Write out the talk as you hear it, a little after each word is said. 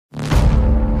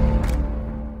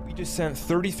We just sent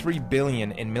 $33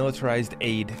 billion in militarized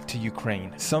aid to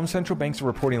Ukraine. Some central banks are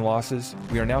reporting losses.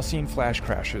 We are now seeing flash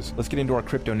crashes. Let's get into our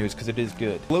crypto news because it is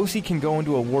good. Pelosi can go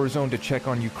into a war zone to check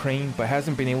on Ukraine, but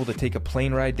hasn't been able to take a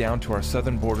plane ride down to our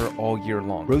southern border all year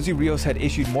long. Rosie Rios had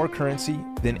issued more currency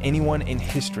than anyone in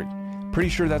history. Pretty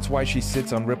sure that's why she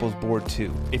sits on Ripple's board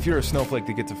too. If you're a snowflake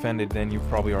that gets offended, then you've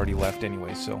probably already left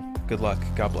anyway, so good luck.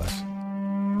 God bless.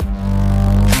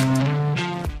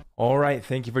 All right,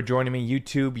 thank you for joining me,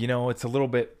 YouTube. You know, it's a little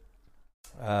bit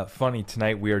funny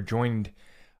tonight. We are joined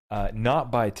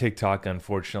not by TikTok,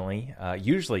 unfortunately.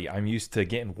 Usually, I'm used to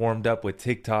getting warmed up with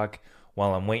TikTok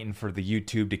while I'm waiting for the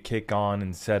YouTube to kick on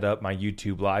and set up my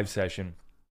YouTube live session.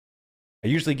 I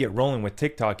usually get rolling with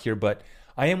TikTok here, but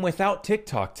I am without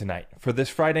TikTok tonight for this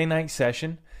Friday night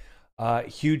session.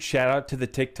 Huge shout out to the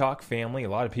TikTok family. A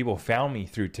lot of people found me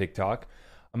through TikTok.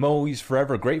 I'm always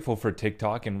forever grateful for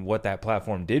TikTok and what that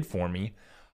platform did for me.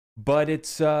 But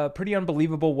it's pretty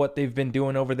unbelievable what they've been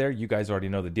doing over there. You guys already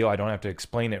know the deal. I don't have to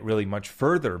explain it really much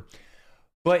further.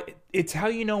 But it's how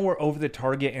you know we're over the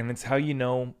target, and it's how you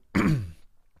know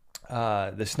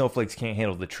the snowflakes can't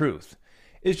handle the truth.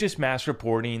 It's just mass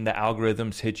reporting. The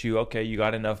algorithms hit you. Okay, you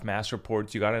got enough mass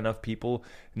reports. You got enough people,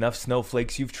 enough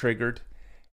snowflakes you've triggered.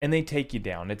 And they take you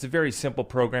down. It's a very simple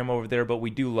program over there, but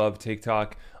we do love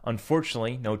TikTok.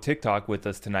 Unfortunately, no TikTok with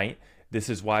us tonight. This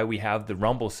is why we have the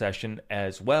Rumble session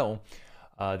as well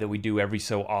that we do every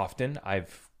so often.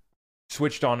 I've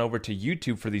switched on over to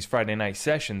YouTube for these Friday night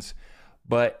sessions.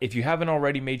 But if you haven't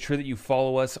already, made sure that you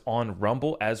follow us on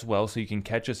Rumble as well so you can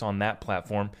catch us on that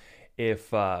platform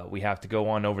if we have to go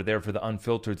on over there for the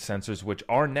unfiltered censors, which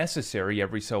are necessary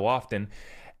every so often.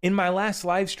 In my last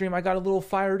live stream, I got a little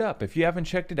fired up. If you haven't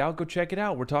checked it out, go check it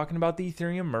out. We're talking about the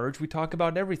Ethereum merge. We talk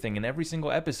about everything in every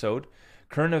single episode.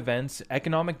 Current events,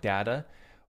 economic data,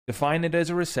 define it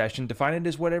as a recession, define it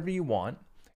as whatever you want.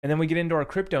 And then we get into our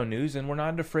crypto news, and we're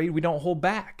not afraid. We don't hold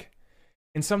back.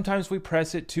 And sometimes we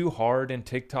press it too hard, and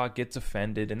TikTok gets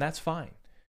offended, and that's fine.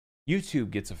 YouTube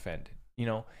gets offended, you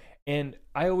know. And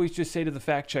I always just say to the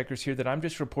fact checkers here that I'm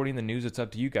just reporting the news. It's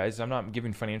up to you guys. I'm not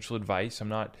giving financial advice. I'm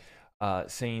not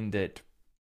saying that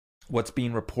what's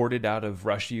being reported out of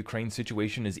Russia-Ukraine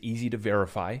situation is easy to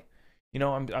verify. You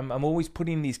know, I'm always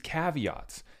putting these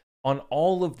caveats on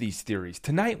all of these theories.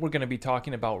 Tonight, we're going to be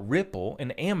talking about Ripple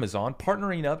and Amazon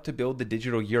partnering up to build the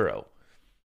digital euro.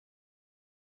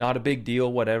 Not a big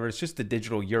deal, whatever. It's just the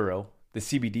digital euro, the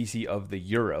CBDC of the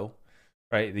euro,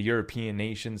 right? The European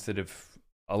nations that have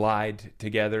allied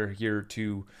together here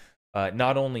to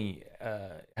not only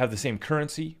have the same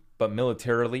currency, but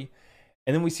militarily.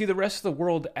 And then we see the rest of the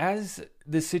world as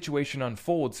this situation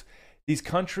unfolds. These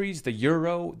countries, the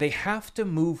euro, they have to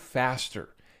move faster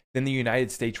than the United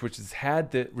States, which has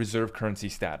had the reserve currency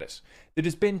status that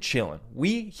has been chilling.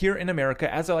 We here in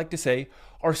America, as I like to say,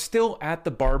 are still at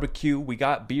the barbecue. We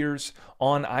got beers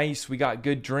on ice. We got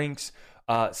good drinks.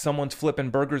 Someone's flipping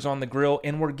burgers on the grill,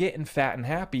 and we're getting fat and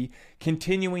happy,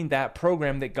 continuing that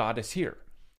program that got us here.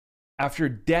 After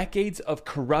decades of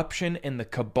corruption and the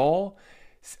cabal,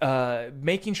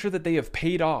 making sure that they have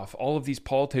paid off all of these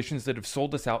politicians that have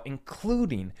sold us out,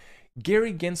 including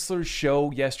Gary Gensler's show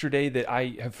yesterday that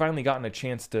I have finally gotten a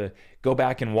chance to go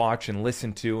back and watch and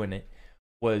listen to, and it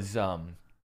was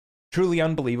truly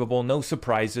unbelievable. No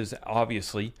surprises,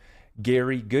 obviously.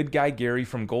 Gary, good guy Gary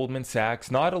from Goldman Sachs,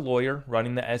 not a lawyer,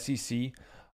 running the SEC,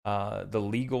 the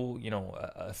legal,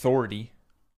 authority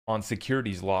on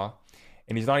securities law,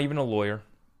 and he's not even a lawyer.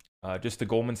 Just the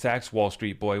Goldman Sachs Wall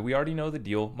Street boy. We already know the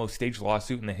deal. Most staged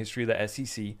lawsuit in the history of the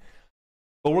SEC.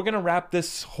 But we're going to wrap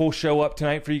this whole show up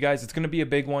tonight for you guys. It's going to be a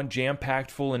big one,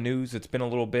 jam-packed full of news. It's been a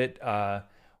little bit,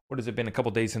 what has it been, a couple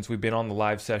days since we've been on the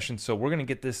live session. So we're going to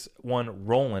get this one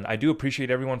rolling. I do appreciate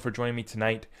everyone for joining me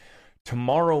tonight.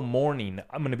 Tomorrow morning,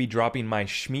 I'm going to be dropping my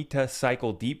Shemitah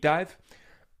cycle deep dive,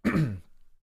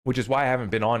 which is why I haven't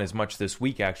been on as much this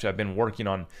week, actually. I've been working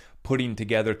on putting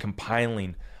together,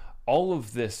 compiling all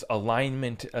of this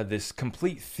alignment, this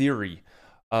complete theory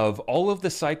of all of the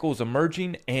cycles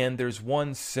emerging, and there's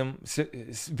one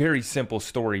very simple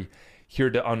story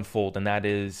here to unfold, and that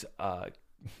is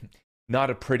not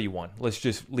a pretty one. Let's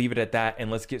just leave it at that, and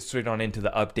let's get straight on into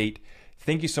the update.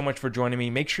 Thank you so much for joining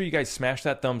me. Make sure you guys smash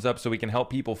that thumbs up so we can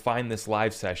help people find this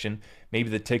live session. Maybe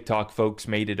the TikTok folks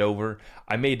made it over.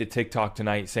 I made a TikTok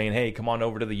tonight saying, hey, come on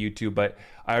over to the YouTube, but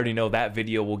I already know that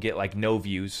video will get like no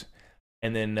views.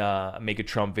 And then make a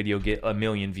Trump video get 1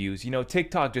 million views. You know,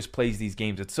 TikTok just plays these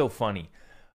games. It's so funny.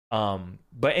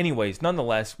 But anyways,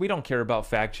 nonetheless, we don't care about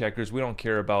fact checkers. We don't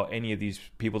care about any of these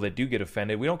people that do get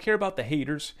offended. We don't care about the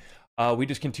haters. We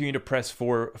just continue to press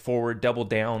forward, double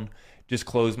down, Just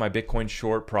closed my Bitcoin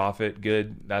short, profit.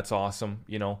 Good. That's awesome.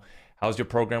 How's your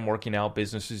program working out?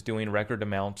 Business is doing record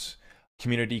amounts.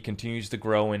 Community continues to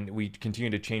grow, and we continue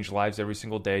to change lives every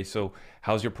single day. So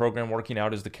how's your program working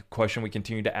out is the question we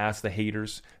continue to ask the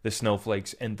haters, the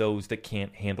snowflakes, and those that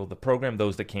can't handle the program,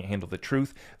 those that can't handle the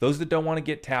truth, those that don't want to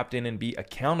get tapped in and be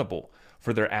accountable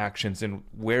for their actions and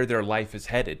where their life is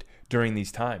headed during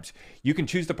these times. You can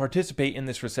choose to participate in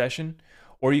this recession,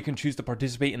 or you can choose to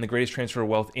participate in the greatest transfer of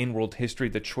wealth in world history.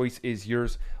 The choice is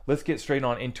yours. Let's get straight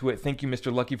on into it. Thank you,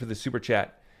 Mr. Lucky, for the super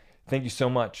chat. Thank you so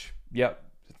much. Yep.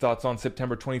 Thoughts on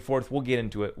September 24th. We'll get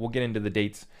into it. We'll get into the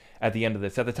dates at the end of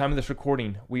this. At the time of this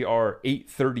recording, we are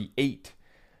 8:38,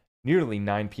 nearly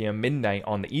 9 p.m., midnight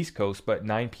on the East Coast, but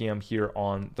 9 p.m. here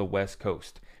on the West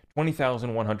Coast.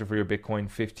 20,100 for your Bitcoin,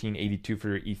 1582 for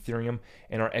your Ethereum,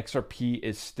 and our XRP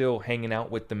is still hanging out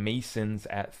with the Masons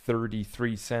at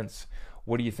 33 cents.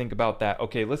 What do you think about that?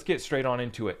 Okay, let's get straight on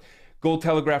into it. Gold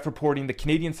Telegraph reporting the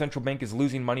Canadian Central Bank is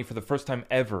losing money for the first time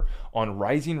ever on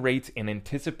rising rates and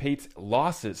anticipates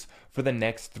losses for the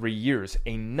next 3 years.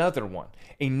 Another one.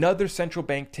 Another central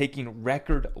bank taking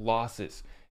record losses.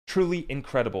 Truly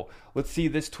incredible. Let's see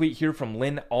this tweet here from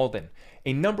Lynn Alden.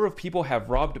 A number of people have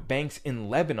robbed banks in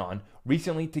Lebanon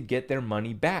recently to get their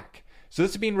money back. So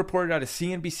this is being reported out of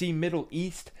CNBC Middle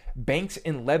East. Banks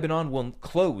in Lebanon will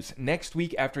close next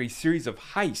week after a series of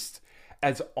heists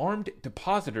as armed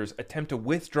depositors attempt to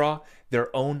withdraw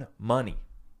their own money.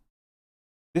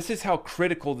 This is how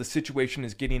critical the situation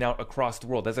is getting out across the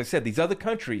world. As I said, these other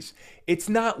countries, it's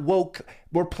not woke,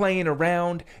 we're playing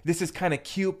around, this is kind of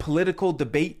cute political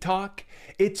debate talk.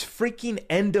 It's freaking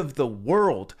end of the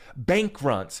world. Bank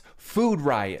runs, food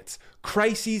riots,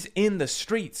 crises in the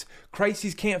streets.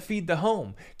 Crises can't feed the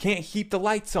home, can't keep the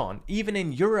lights on. Even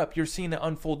in Europe, you're seeing it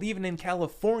unfold, even in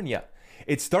California.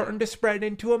 It's starting to spread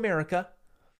into America.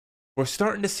 We're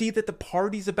starting to see that the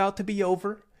party's about to be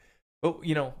over. But,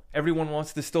 everyone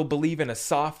wants to still believe in a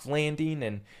soft landing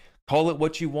and call it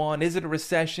what you want. Is it a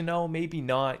recession? Oh, maybe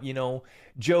not.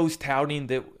 Joe's touting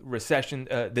that recession,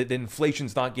 that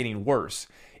inflation's not getting worse,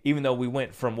 even though we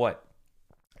went from above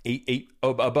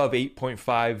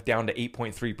 8.5 down to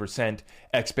 8.3%.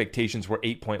 Expectations were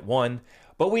 8.1.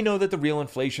 But we know that the real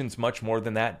inflation's much more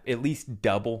than that, at least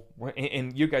double.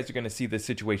 And you guys are going to see this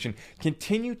situation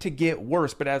continue to get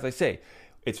worse. But as I say,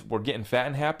 we're getting fat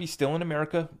and happy still in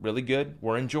America. Really good.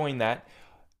 We're enjoying that.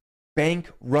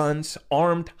 Bank runs,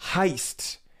 armed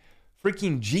heists.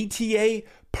 Freaking GTA,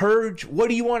 Purge, what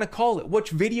do you want to call it? Which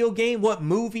video game, what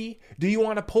movie do you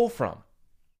want to pull from?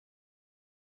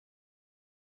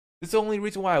 It's the only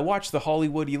reason why I watch the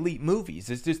Hollywood elite movies,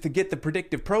 is just to get the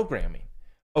predictive programming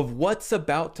of what's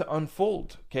about to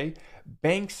unfold, okay?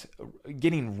 Banks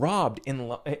getting robbed in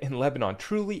Lebanon,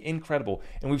 truly incredible.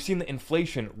 And we've seen the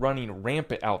inflation running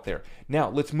rampant out there. Now,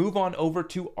 let's move on over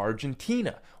to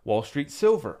Argentina. Wall Street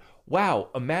Silver. Wow,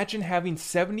 imagine having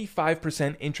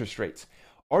 75% interest rates.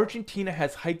 Argentina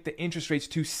has hiked the interest rates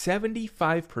to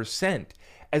 75%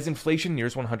 as inflation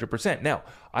nears 100%. Now,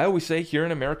 I always say here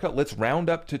in America, let's round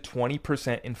up to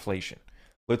 20% inflation.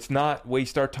 Let's not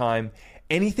waste our time.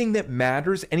 Anything that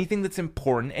matters, anything that's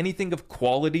important, anything of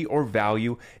quality or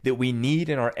value that we need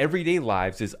in our everyday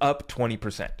lives is up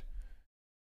 20%.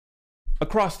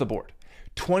 Across the board,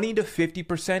 20 to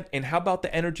 50%. And how about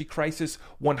the energy crisis?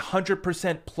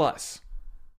 100% plus.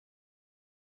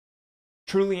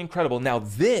 Truly incredible. Now,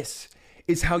 this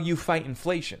is how you fight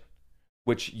inflation,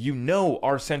 which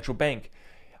our central bank,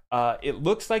 it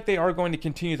looks like they are going to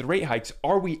continue the rate hikes.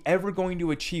 Are we ever going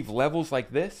to achieve levels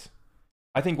like this?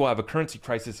 I think we'll have a currency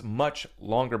crisis much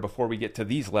longer before we get to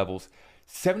these levels.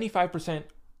 75%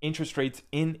 interest rates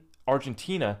in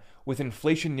Argentina with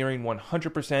inflation nearing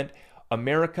 100%.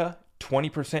 America,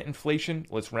 20% inflation.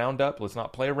 Let's round up. Let's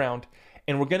not play around.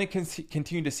 And we're going to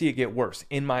continue to see it get worse,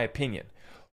 in my opinion.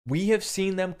 We have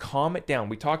seen them calm it down.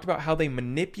 We talked about how they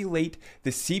manipulate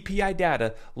the CPI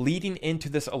data leading into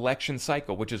this election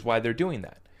cycle, which is why they're doing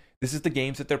that. This is the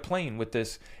games that they're playing with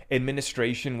this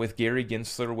administration, with Gary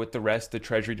Gensler, with the rest, the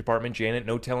Treasury Department, Janet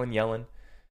Notel and Yellen,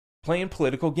 playing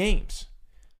political games.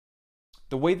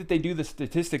 The way that they do the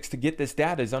statistics to get this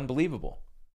data is unbelievable.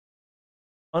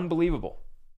 Unbelievable.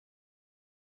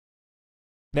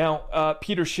 Now,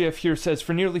 Peter Schiff here says,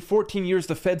 for nearly 14 years,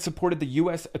 the Fed supported the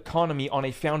U.S. economy on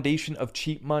a foundation of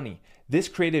cheap money. This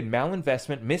created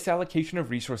malinvestment, misallocation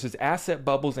of resources, asset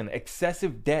bubbles, and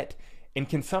excessive debt and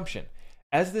consumption.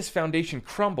 As this foundation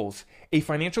crumbles, a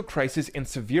financial crisis and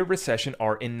severe recession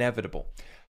are inevitable.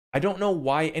 I don't know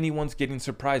why anyone's getting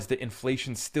surprised that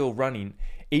inflation's still running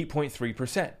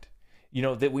 8.3%.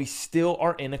 That we still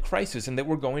are in a crisis and that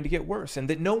we're going to get worse, and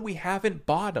that no, we haven't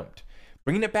bottomed.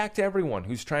 Bringing it back to everyone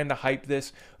who's trying to hype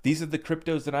this. These are the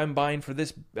cryptos that I'm buying for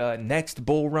this next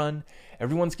bull run.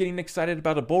 Everyone's getting excited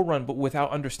about a bull run, but without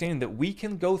understanding that we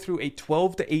can go through a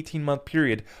 12 to 18 month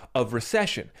period of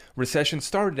recession. Recession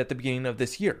started at the beginning of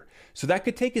this year. So that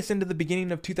could take us into the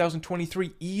beginning of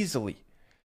 2023 easily.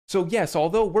 So yes,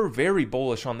 although we're very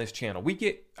bullish on this channel, we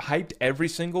get hyped every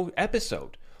single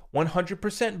episode.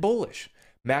 100% bullish.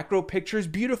 Macro picture is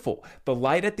beautiful. The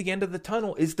light at the end of the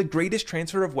tunnel is the greatest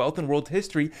transfer of wealth in world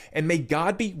history, and may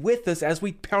God be with us as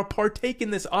we partake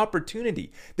in this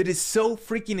opportunity that is so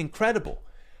freaking incredible.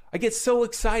 I get so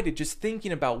excited just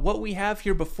thinking about what we have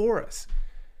here before us.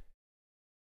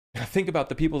 Now think about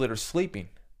the people that are sleeping.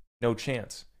 No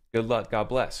chance. Good luck. God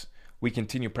bless. We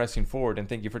continue pressing forward, and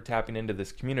thank you for tapping into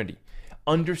this community.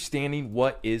 Understanding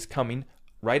what is coming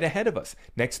right ahead of us.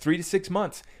 Next 3 to 6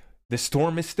 months. The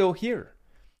storm is still here.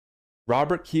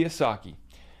 Robert Kiyosaki.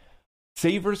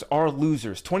 Savers are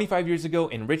losers. 25 years ago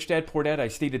in Rich Dad Poor Dad, I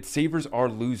stated savers are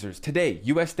losers. Today,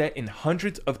 U.S. debt in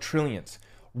hundreds of trillions.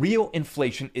 Real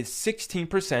inflation is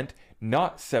 16%,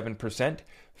 not 7%.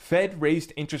 Fed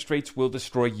raised interest rates will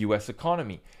destroy U.S.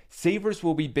 economy. Savers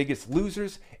will be biggest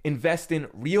losers. Invest in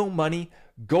real money,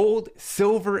 gold,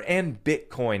 silver, and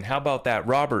Bitcoin. How about that,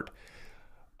 Robert?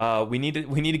 We need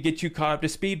to get you caught up to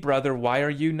speed, brother. Why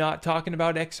are you not talking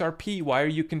about XRP? Why are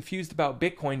you confused about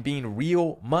Bitcoin being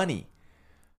real money?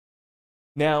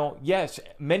 Now, yes,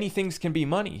 many things can be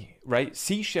money, right?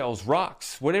 Seashells,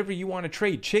 rocks, whatever you want to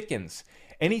trade, chickens,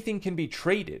 anything can be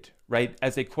traded, right,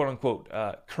 as a quote-unquote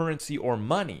currency or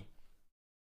money.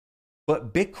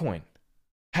 But Bitcoin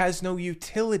has no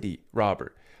utility,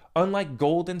 Robert. Unlike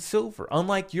gold and silver,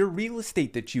 unlike your real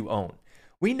estate that you own.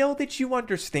 We know that you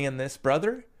understand this,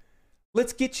 brother.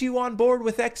 Let's get you on board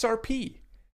with XRP.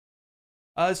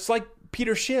 It's like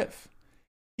Peter Schiff.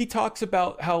 He talks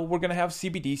about how we're going to have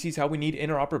CBDCs, how we need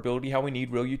interoperability, how we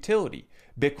need real utility.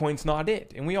 Bitcoin's not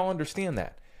it, and we all understand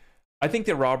that. I think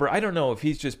that Robert, I don't know if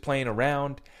he's just playing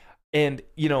around. And,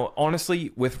 you know,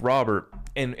 honestly, with Robert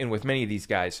and with many of these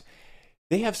guys,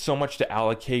 they have so much to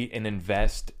allocate and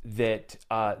invest that,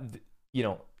 you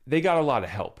know, they got a lot of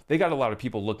help. They got a lot of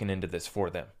people looking into this for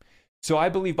them. So I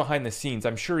believe behind the scenes,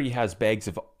 I'm sure he has bags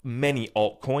of many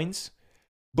altcoins,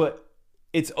 but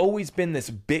it's always been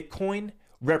this Bitcoin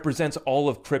represents all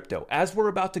of crypto. As we're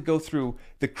about to go through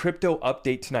the crypto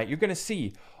update tonight, you're going to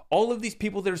see all of these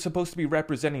people that are supposed to be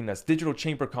representing us. Digital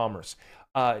Chamber Commerce,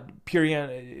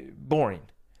 Pirian Boring,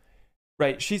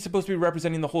 right? She's supposed to be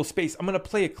representing the whole space. I'm going to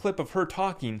play a clip of her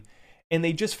talking, and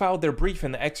they just filed their brief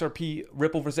in the XRP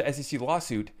Ripple versus SEC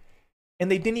lawsuit, and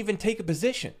they didn't even take a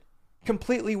position,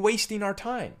 completely wasting our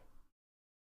time.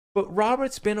 But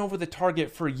Robert's been over the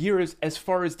target for years as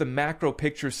far as the macro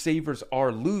picture. Savers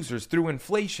are losers. Through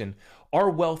inflation, our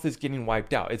wealth is getting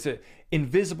wiped out. It's an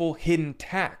invisible hidden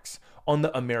tax on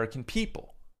the American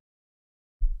people.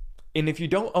 And if you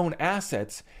don't own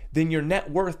assets, then your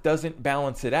net worth doesn't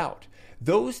balance it out.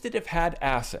 Those that have had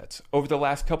assets over the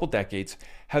last couple decades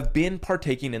have been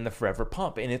partaking in the forever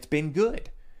pump, and it's been good.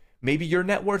 Maybe your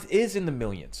net worth is in the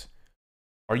millions.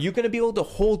 Are you going to be able to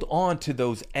hold on to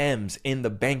those M's in the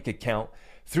bank account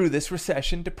through this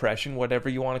recession, depression, whatever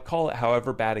you want to call it,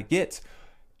 however bad it gets?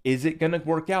 Is it going to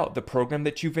work out? The program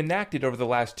that you've enacted over the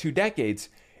last 2 decades,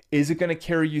 is it going to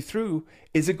carry you through?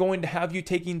 Is it going to have you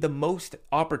taking the most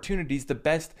opportunities, the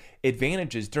best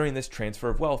advantages during this transfer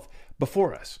of wealth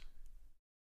before us?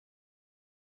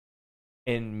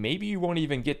 And maybe you won't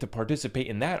even get to participate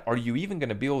in that. Are you even going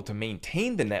to be able to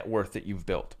maintain the net worth that you've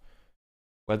built?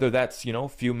 Whether that's, you know, a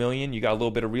few million, you got a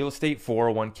little bit of real estate,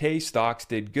 401k, stocks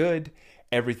did good.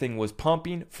 Everything was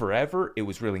pumping forever. It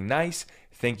was really nice.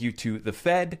 Thank you to the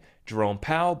Fed, Jerome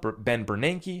Powell, Ben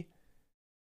Bernanke.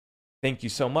 Thank you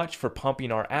so much for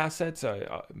pumping our assets.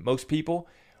 Most people,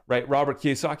 right? Robert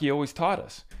Kiyosaki always taught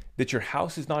us that your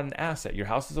house is not an asset. Your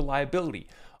house is a liability.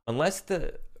 Unless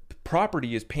the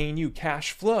property is paying you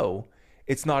cash flow,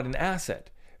 it's not an asset.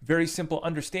 Very simple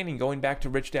understanding, going back to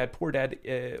Rich Dad Poor Dad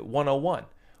 101.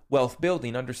 Wealth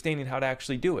building, understanding how to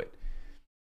actually do it.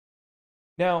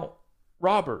 Now,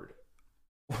 Robert,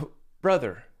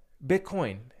 brother,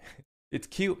 Bitcoin, it's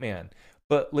cute, man.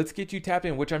 But let's get you tapped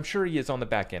in, which I'm sure he is on the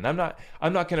back end. I'm not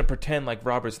going to pretend like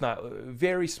Robert's not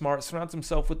very smart, surrounds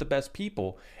himself with the best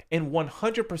people, and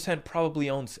 100% probably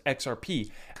owns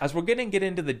XRP. As we're going to get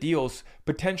into the deals,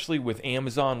 potentially with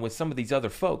Amazon, with some of these other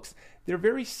folks, they're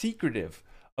very secretive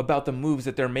about the moves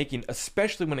that they're making,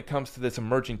 especially when it comes to this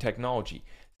emerging technology.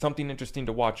 Something interesting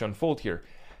to watch unfold here.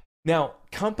 Now,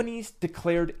 companies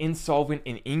declared insolvent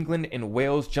in England and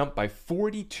Wales jumped by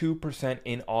 42%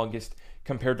 in August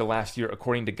compared to last year,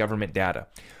 according to government data.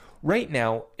 Right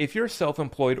now, if you're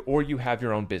self-employed or you have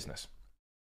your own business,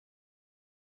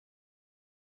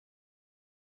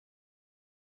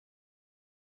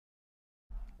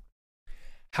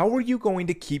 how are you going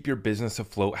to keep your business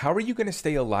afloat? How are you going to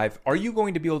stay alive? Are you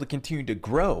going to be able to continue to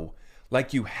grow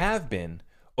like you have been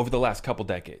over the last couple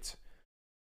decades?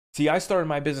 See, I started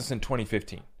my business in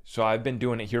 2015, so I've been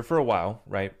doing it here for a while,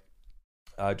 right?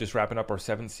 Just wrapping up our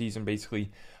 7th season,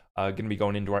 basically going to be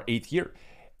going into our 8th year.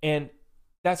 And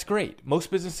that's great. Most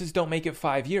businesses don't make it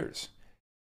 5 years.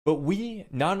 But we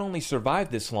not only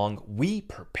survived this long, we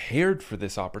prepared for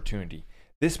this opportunity.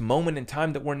 This moment in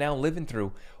time that we're now living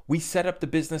through, we set up the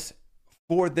business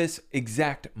for this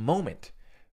exact moment.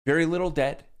 Very little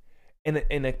debt and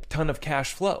a ton of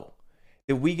cash flow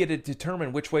that we get to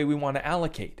determine which way we want to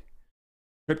allocate.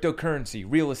 Cryptocurrency,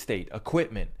 real estate,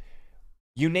 equipment,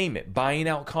 you name it, buying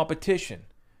out competition,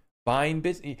 buying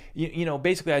business.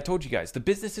 Basically, I told you guys, the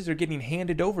businesses are getting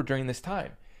handed over during this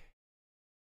time.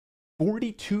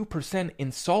 42%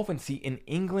 insolvency in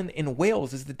England and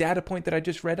Wales is the data point that I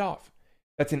just read off.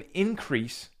 That's an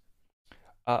increase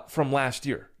from last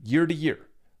year to year.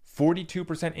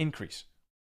 42% increase.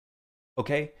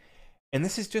 Okay? And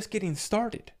this is just getting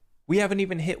started. We haven't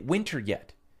even hit winter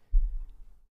yet.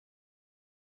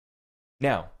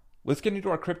 Now, let's get into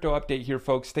our crypto update here,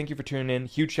 folks. Thank you for tuning in.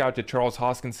 Huge shout out to Charles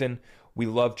Hoskinson. We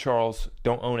love Charles.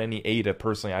 Don't own any ADA.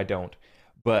 Personally, I don't.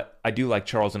 But I do like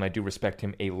Charles and I do respect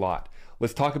him a lot.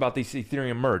 Let's talk about this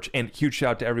Ethereum merge. And huge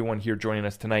shout out to everyone here joining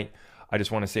us tonight. I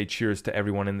just want to say cheers to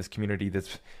everyone in this community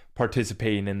that's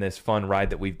participating in this fun ride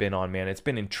that we've been on, man. It's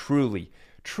been a truly,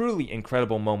 truly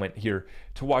incredible moment here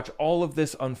to watch all of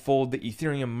this unfold, the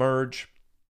Ethereum merge.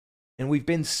 And we've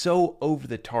been so over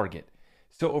the target.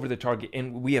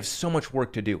 And we have so much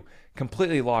work to do.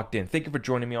 Completely locked in. Thank you for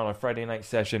joining me on a Friday night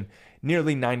session,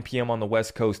 nearly 9 p.m. on the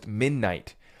West Coast,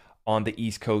 midnight on the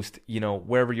East Coast.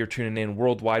 Wherever you're tuning in,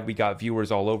 worldwide, we got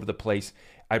viewers all over the place.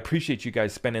 I appreciate you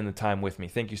guys spending the time with me.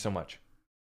 Thank you so much.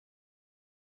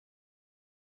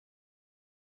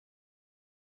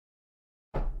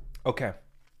 Okay,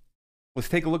 let's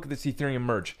take a look at this Ethereum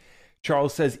merge.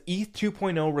 Charles says ETH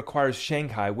 2.0 requires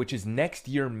Shanghai, which is next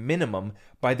year minimum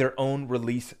by their own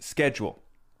release schedule.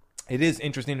 It is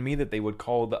interesting to me that they would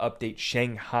call the update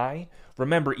Shanghai.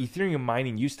 Remember, Ethereum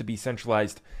mining used to be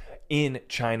centralized in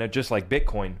China, just like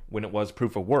Bitcoin when it was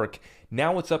proof of work.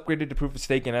 Now it's upgraded to proof of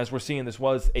stake, and as we're seeing, this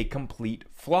was a complete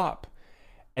flop.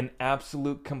 An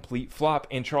absolute complete flop.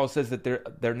 And Charles says that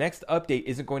their next update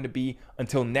isn't going to be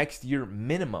until next year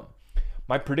minimum.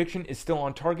 My prediction is still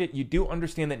on target. You do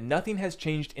understand that nothing has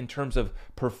changed in terms of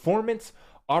performance,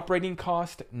 operating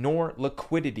cost, nor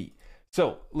liquidity.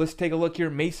 So let's take a look here.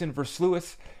 Mason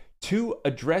Versluis, 2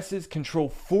 addresses control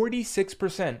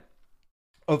 46%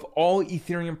 of all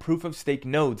Ethereum proof of stake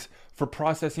nodes for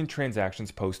processing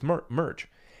transactions post-merge.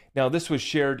 Now, this was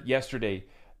shared yesterday,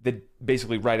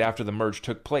 basically right after the merge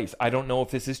took place. I don't know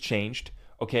if this has changed,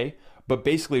 okay? But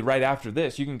basically right after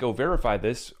this, you can go verify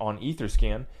this on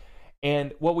Etherscan.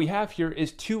 And what we have here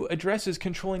is 2 addresses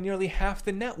controlling nearly half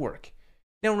the network.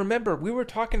 Now remember, we were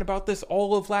talking about this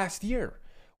all of last year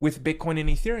with Bitcoin and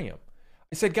Ethereum.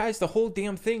 I said, guys, the whole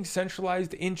damn thing's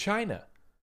centralized in China.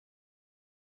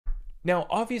 Now,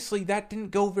 obviously, that didn't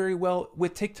go very well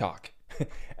with TikTok.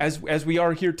 As we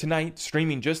are here tonight,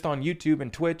 streaming just on YouTube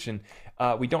and Twitch, and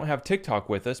we don't have TikTok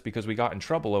with us because we got in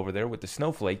trouble over there with the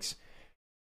snowflakes.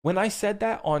 When I said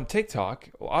that on TikTok,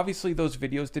 obviously those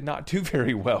videos did not do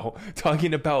very well,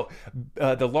 talking about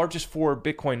the largest 4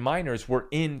 Bitcoin miners were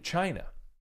in China.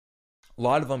 A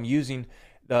lot of them using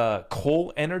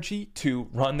coal energy to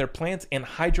run their plants and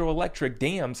hydroelectric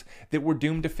dams that were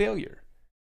doomed to failure.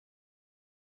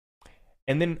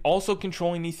 And then also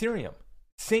controlling Ethereum.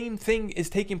 Same thing is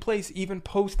taking place even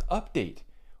post-update.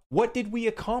 What did we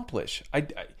accomplish? I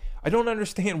don't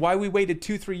understand why we waited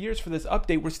 2-3 years for this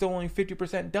update. We're still only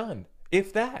 50% done,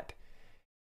 if that.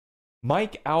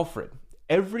 Mike Alfred,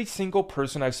 every single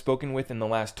person I've spoken with in the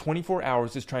last 24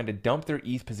 hours is trying to dump their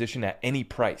ETH position at any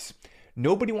price.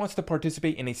 Nobody wants to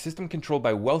participate in a system controlled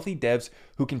by wealthy devs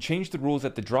who can change the rules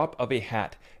at the drop of a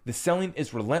hat. The selling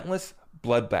is relentless,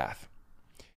 bloodbath.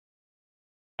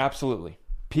 Absolutely.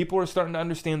 People are starting to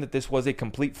understand that this was a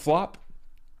complete flop,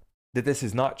 that this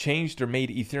has not changed or made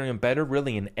Ethereum better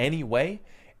really in any way.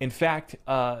 In fact,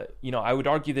 I would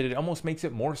argue that it almost makes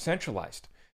it more centralized.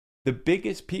 The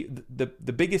biggest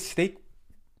stakeholders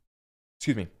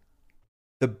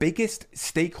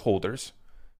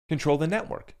control the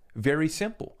network. Very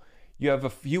simple. You have a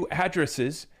few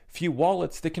addresses, few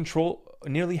wallets that control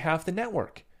nearly half the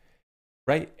network,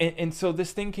 right? And so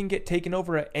this thing can get taken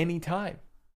over at any time.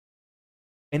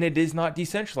 And it is not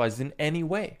decentralized in any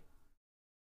way.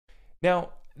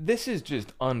 Now, this is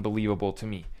just unbelievable to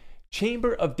me.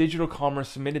 Chamber of Digital Commerce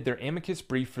submitted their amicus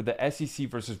brief for the SEC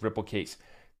versus Ripple case.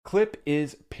 Clip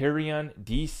is Perianne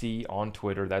DC on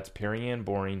Twitter. That's Perianne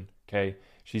Boring. Okay.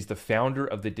 She's the founder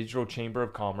of the Digital Chamber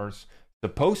of Commerce,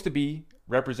 supposed to be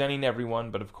representing everyone,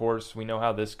 but of course, we know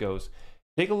how this goes.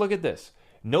 Take a look at this.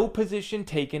 No position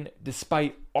taken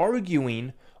despite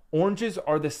arguing oranges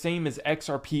are the same as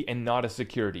XRP and not a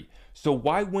security. So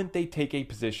why wouldn't they take a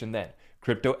position then?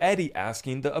 Crypto Eddie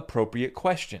asking the appropriate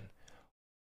question.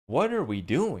 What are we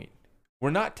doing?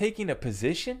 We're not taking a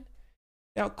position?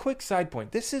 Now, quick side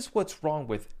point. This is what's wrong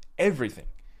with everything.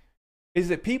 Is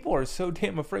that people are so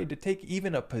damn afraid to take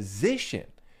even a position.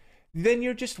 Then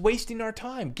you're just wasting our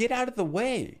time. Get out of the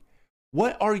way.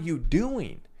 What are you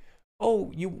doing?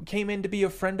 Oh, you came in to be a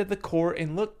friend of the court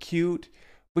and look cute,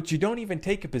 but you don't even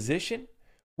take a position,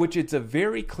 which it's a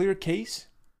very clear case.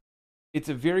 It's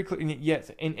a very clear,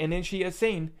 yes. And then she is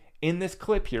saying in this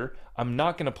clip here, I'm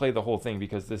not going to play the whole thing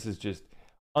because this is just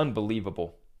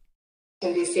unbelievable.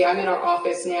 In DC, I'm in our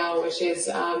office now, which is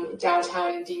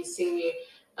downtown in DC.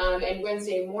 And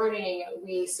Wednesday morning,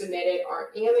 we submitted our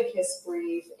amicus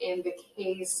brief in the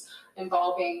case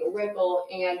involving Ripple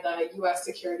and the U.S.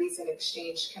 Securities and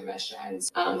Exchange Commission.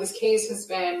 This case has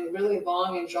been really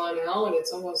long and drawn out, and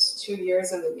it's almost 2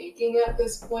 years in the making at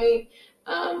this point.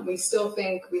 We still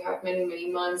think we have many, many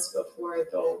months before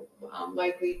there'll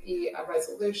likely be a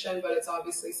resolution, but it's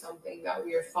obviously something that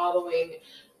we are following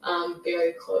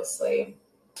very closely.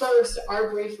 First,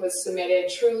 our brief was submitted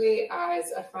truly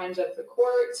as a friend of the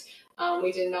court.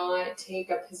 We did not take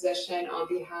a position on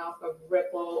behalf of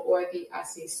Ripple or the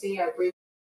SEC. Our brief.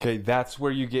 Okay, that's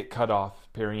where you get cut off,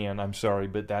 Perianne. I'm sorry,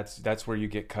 but that's where you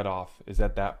get cut off, is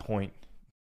at that point.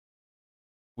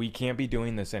 We can't be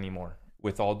doing this anymore.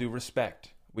 With all due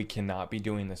respect, we cannot be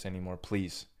doing this anymore.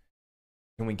 Please,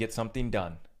 can we get something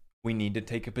done? We need to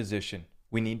take a position.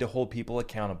 We need to hold people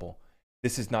accountable.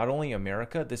 This is not only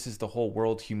America, this is the whole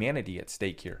world, humanity at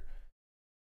stake here.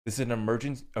 This is an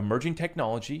emerging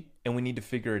technology, and we need to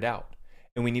figure it out.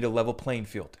 And we need a level playing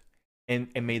field. And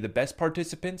may the best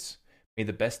participants, may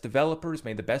the best developers,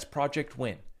 may the best project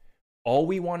win. All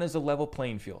we want is a level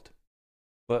playing field.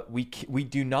 But we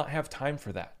do not have time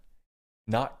for that.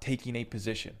 Not taking a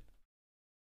position.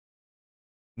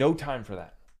 No time for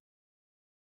that.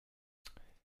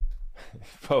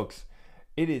 Folks,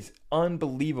 it is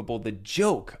unbelievable, the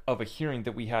joke of a hearing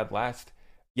that we had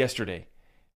yesterday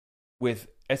with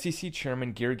SEC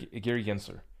Chairman Gary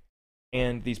Gensler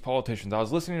and these politicians. I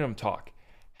was listening to them talk.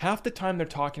 Half the time they're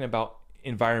talking about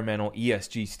environmental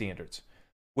ESG standards,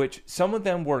 which some of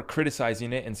them were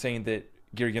criticizing it and saying that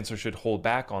Gary Gensler should hold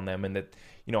back on them, and that,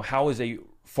 how is a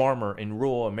farmer in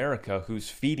rural America who's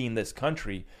feeding this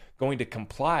country going to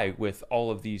comply with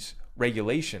all of these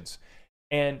regulations?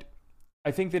 And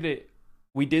I think that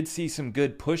we did see some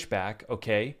good pushback,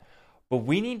 okay, but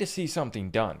we need to see something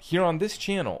done. Here on this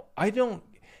channel,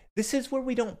 this is where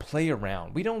we don't play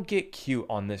around. We don't get cute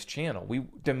on this channel. We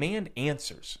demand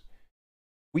answers.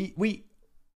 We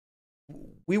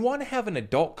want to have an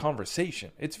adult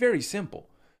conversation. It's very simple.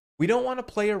 We don't want to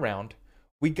play around.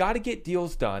 We got to get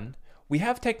deals done. We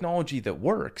have technology that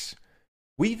works.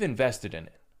 We've invested in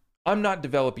it. I'm not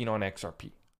developing on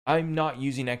XRP. I'm not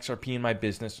using XRP in my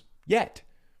business yet.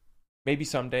 Maybe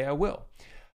someday I will.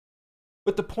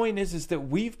 But the point is that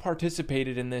we've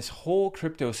participated in this whole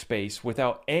crypto space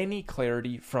without any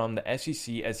clarity from the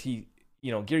SEC, as Gary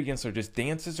Gensler just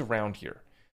dances around here.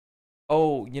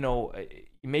 Oh,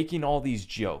 making all these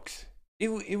jokes.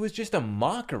 It was just a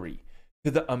mockery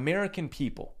to the American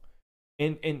people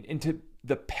and to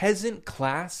the peasant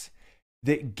class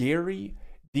that Gary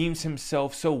deems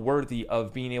himself so worthy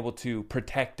of being able to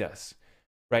protect us.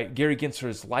 Right? Gary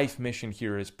Gensler's life mission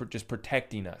here is just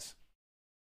protecting us.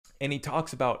 And he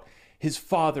talks about his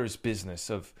father's business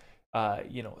of,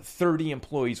 30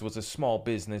 employees was a small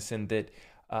business, and that,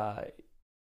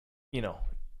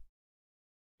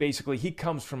 basically he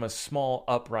comes from a small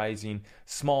uprising,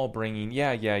 small bringing.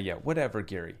 Yeah. Whatever,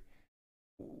 Gary.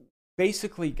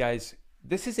 Basically, guys,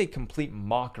 this is a complete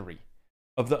mockery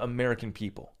of the American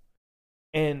people.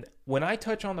 And when I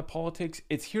touch on the politics,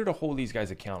 it's here to hold these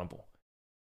guys accountable.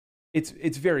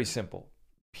 It's very simple.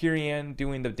 Perianne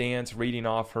doing the dance, reading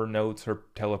off her notes, her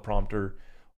teleprompter,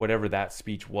 whatever that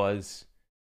speech was.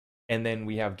 And then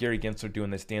we have Gary Gensler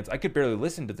doing this dance. I could barely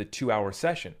listen to the 2-hour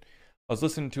session. I was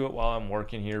listening to it while I'm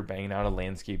working here, banging out a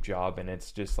landscape job, and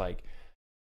it's just like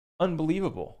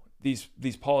unbelievable.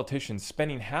 These politicians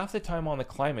spending half the time on the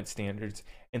climate standards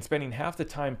and spending half the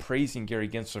time praising Gary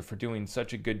Gensler for doing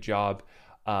such a good job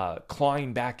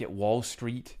clawing back at Wall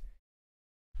Street.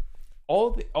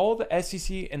 all the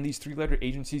SEC and these three-letter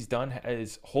agencies done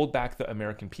is hold back the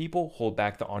American people, hold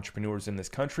back the entrepreneurs in this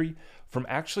country from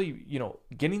actually,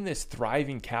 getting this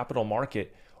thriving capital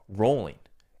market rolling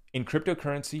in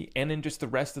cryptocurrency and in just the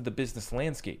rest of the business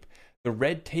landscape. The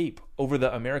red tape over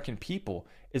the American people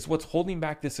is what's holding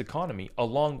back this economy,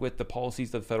 along with the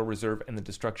policies of the Federal Reserve and the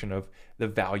destruction of the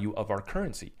value of our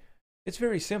currency. It's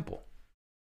very simple.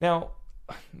 Now,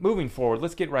 moving forward,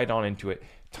 let's get right on into it.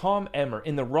 Tom Emmer,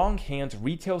 in the wrong hands,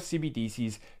 retail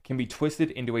CBDCs can be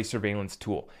twisted into a surveillance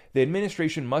tool. The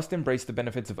administration must embrace the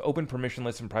benefits of open,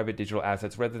 permissionless, and private digital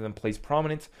assets rather than place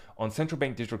prominence on central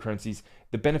bank digital currencies,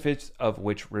 the benefits of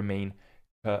which remain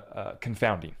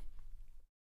confounding.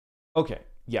 Okay,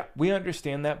 yeah, we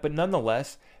understand that, but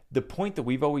nonetheless, the point that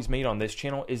we've always made on this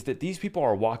channel is that these people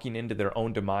are walking into their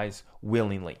own demise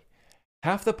willingly.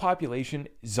 Half the population,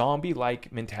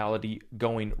 zombie-like mentality,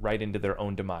 going right into their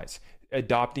own demise,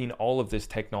 adopting all of this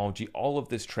technology, all of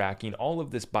this tracking, all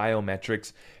of this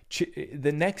biometrics.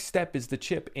 The next step is the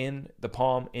chip in the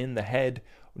palm, in the head,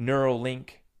 Neuralink.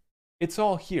 It's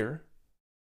all here,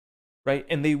 right?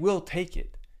 And they will take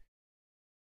it.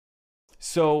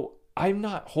 So I'm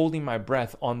not holding my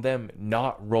breath on them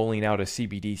not rolling out a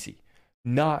CBDC,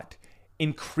 not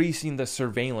increasing the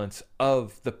surveillance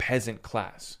of the peasant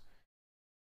class.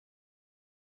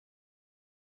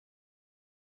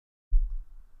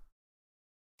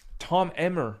 Tom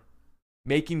Emmer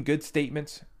making good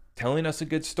statements, telling us a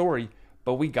good story,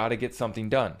 but we got to get something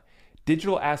done.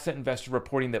 Digital asset investor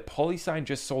reporting that PolySign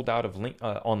just sold out of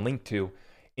on Link2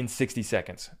 in 60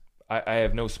 seconds. I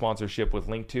have no sponsorship with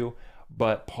Link2,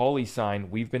 but PolySign,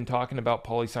 we've been talking about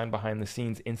PolySign behind the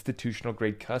scenes, institutional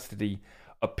grade custody.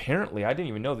 Apparently, I didn't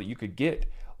even know that you could get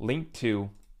Link2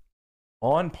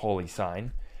 on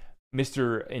PolySign.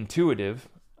 Mr. Intuitive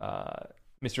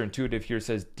here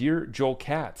says, Dear Joel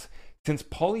Katz, since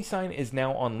PolySign is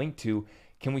now on Link2,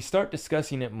 can we start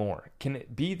discussing it more? Can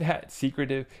it be that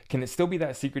secretive? Can it still be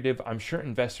that secretive? I'm sure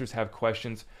investors have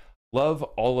questions. Love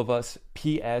all of us.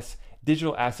 P.S.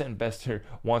 Digital asset investor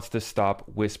wants to stop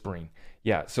whispering.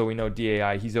 Yeah, so we know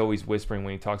DAI, he's always whispering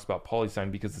when he talks about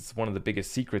PolySign because it's one of the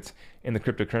biggest secrets in the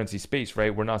cryptocurrency space,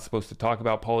 right? We're not supposed to talk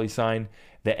about PolySign.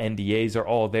 The NDAs are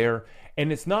all there.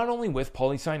 And it's not only with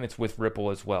PolySign, it's with Ripple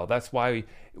as well. That's why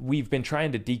we've been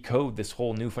trying to decode this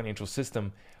whole new financial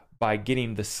system by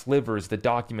getting the slivers, the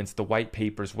documents, the white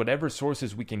papers, whatever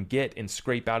sources we can get and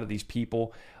scrape out of these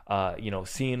people,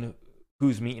 seeing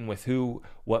who's meeting with who,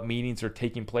 what meetings are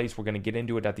taking place. We're going to get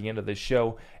into it at the end of this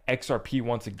show. XRP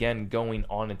once again going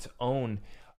on its own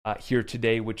here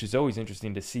today, which is always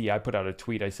interesting to see. I put out a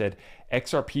tweet. I said,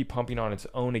 XRP pumping on its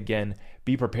own again.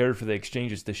 Be prepared for the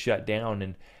exchanges to shut down.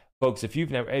 And folks, if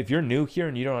you're new here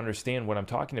and you don't understand what I'm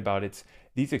talking about, it's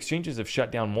these exchanges have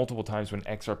shut down multiple times when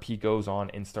XRP goes on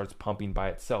and starts pumping by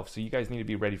itself. So you guys need to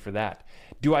be ready for that.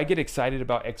 Do I get excited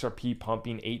about XRP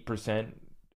pumping 8%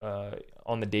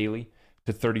 on the daily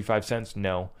to 35 cents?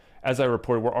 No. As I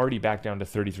reported, we're already back down to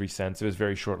 33 cents. It was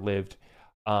very short-lived.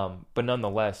 But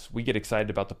nonetheless, we get excited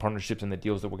about the partnerships and the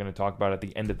deals that we're going to talk about at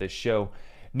the end of this show.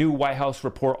 New White House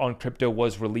report on crypto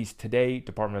was released today.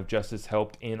 Department of Justice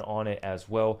helped in on it, as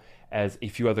well as a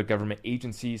few other government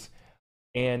agencies.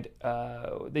 And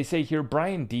they say here,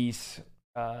 Brian Deese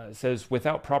says,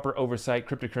 without proper oversight,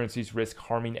 cryptocurrencies risk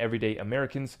harming everyday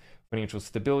Americans' financial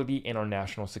stability and our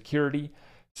national security.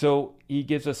 So he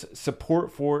gives us support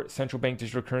for central bank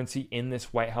digital currency in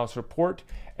this White House report.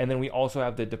 And then we also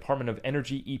have the Department of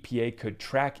Energy, EPA, could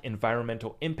track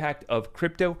environmental impact of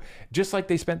crypto, just like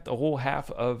they spent the whole half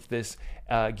of this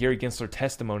Gary Gensler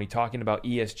testimony talking about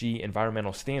ESG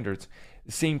environmental standards.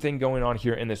 The same thing going on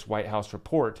here in this White House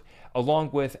report,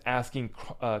 along with asking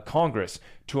Congress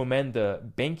to amend the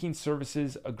banking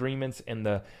services agreements and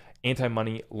the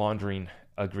anti-money laundering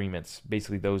agreements,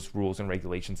 basically those rules and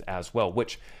regulations as well.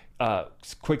 Which,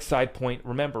 quick side point,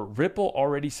 remember, Ripple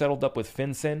already settled up with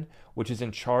FinCEN, which is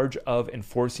in charge of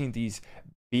enforcing these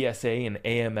BSA and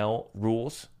AML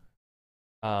rules.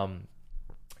 And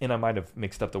I might have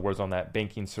mixed up the words on that.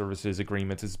 Banking services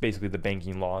agreements is basically the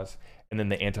banking laws, and then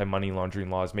the anti-money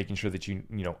laundering laws, making sure that you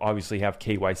obviously have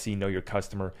KYC, know your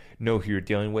customer, know who you're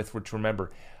dealing with. Which, remember,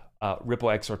 Ripple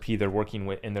XRP, they're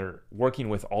working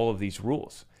with all of these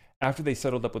rules. After they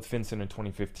settled up with FinCEN in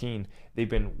 2015, they've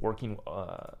been working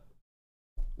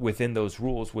within those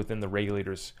rules, within the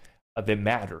regulators that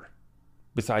matter,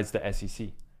 besides the SEC.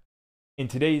 In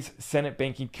today's Senate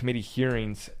Banking Committee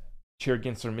hearings, Chair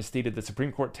Gensler misstated the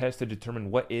Supreme Court test to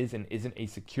determine what is and isn't a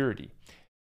security.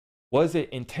 Was it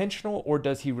intentional, or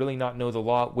does he really not know the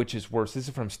law? Which is worse? This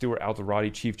is from Stuart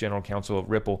Alderati, Chief General Counsel of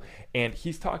Ripple. And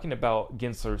he's talking about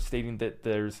Gensler stating that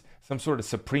there's some sort of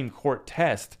Supreme Court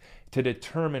test to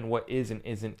determine what is and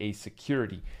isn't a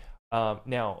security.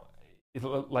 Now,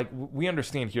 like, we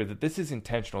understand here that this is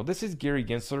intentional. This is Gary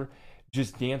Gensler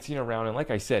just dancing around and,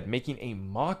 like I said, making a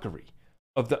mockery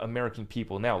of the American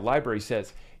people. Now, Library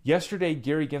says, yesterday,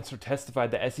 Gary Gensler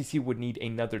testified the SEC would need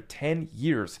another 10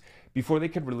 years before they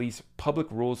could release public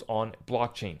rules on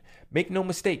blockchain. Make no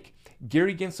mistake,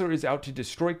 Gary Gensler is out to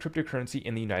destroy cryptocurrency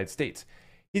in the United States.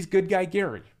 He's good guy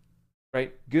Gary,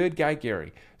 right? Good guy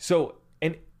Gary. So,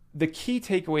 and the key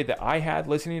takeaway that I had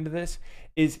listening to this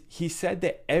is he said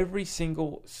that every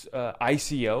single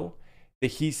ICO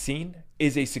that he's seen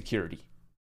is a security.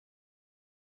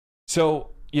 So,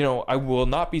 you know, I will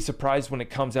not be surprised when it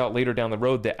comes out later down the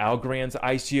road that Algorand's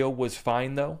ICO was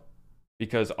fine, though,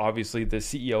 because obviously the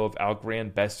CEO of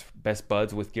Algorand, best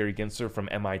buds with Gary Gensler from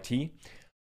MIT.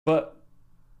 But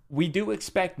we do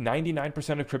expect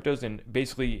 99% of cryptos and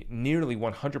basically nearly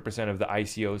 100% of the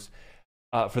ICOs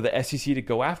for the SEC to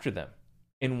go after them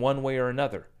in one way or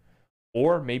another.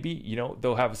 Or maybe, you know,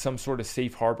 they'll have some sort of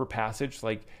safe harbor passage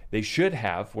like they should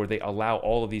have, where they allow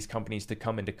all of these companies to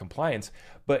come into compliance.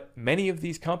 But many of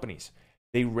these companies,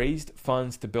 they raised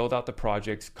funds to build out the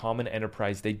projects, common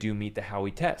enterprise. They do meet the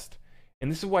Howey test. And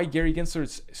this is why Gary Gensler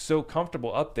is so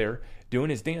comfortable up there doing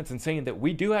his dance and saying that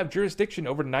we do have jurisdiction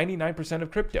over 99% of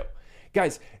crypto.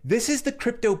 Guys, this is the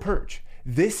crypto purge.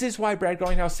 This is why Brad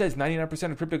Garlinghouse says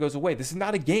 99% of crypto goes away. This is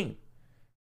not a game.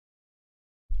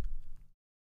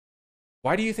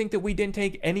 Why do you think that we didn't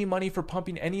take any money for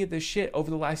pumping any of this shit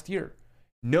over the last year?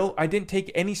 No, I didn't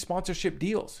take any sponsorship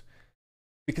deals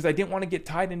because I didn't want to get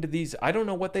tied into these. I don't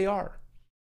know what they are.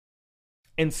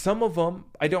 And some of them,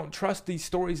 I don't trust these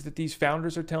stories that these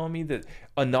founders are telling me, that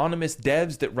anonymous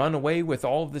devs that run away with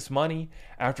all of this money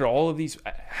after all of these.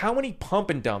 How many pump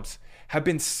and dumps have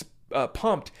been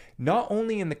pumped, not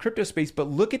only in the crypto space, but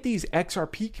look at these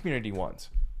XRP community ones.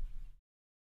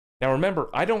 Now remember,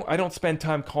 I don't spend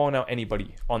time calling out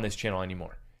anybody on this channel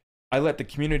anymore. I let the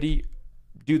community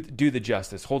do the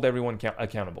justice, hold everyone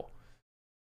accountable.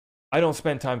 I don't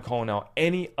spend time calling out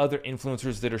any other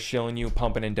influencers that are shilling you,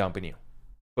 pumping and dumping you.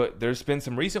 But there's been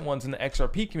some recent ones in the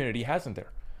XRP community, hasn't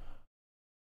there?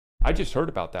 I just heard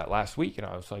about that last week and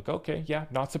I was like, okay, yeah,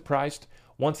 not surprised.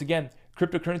 Once again,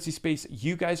 cryptocurrency space,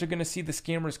 you guys are going to see the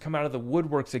scammers come out of the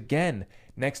woodworks again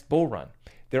next bull run.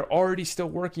 They're already still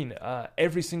working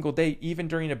every single day, even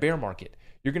during a bear market.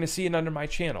 You're going to see it under my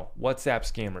channel. WhatsApp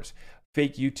scammers,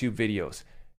 fake YouTube videos.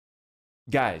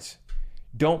 Guys,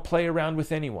 don't play around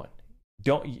with anyone.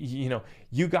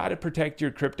 You got to protect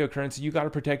your cryptocurrency. You got to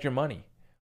protect your money.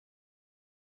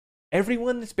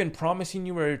 Everyone that's been promising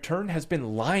you a return has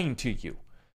been lying to you.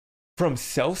 From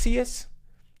Celsius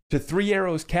to Three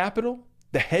Arrows Capital,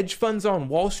 the hedge funds on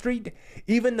Wall Street,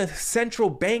 even the central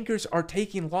bankers are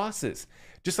taking losses,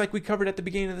 just like we covered at the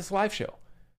beginning of this live show.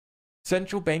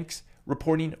 Central banks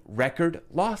reporting record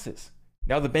losses.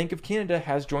 Now the Bank of Canada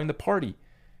has joined the party.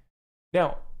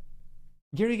 Now,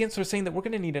 Gary Gensler is saying that we're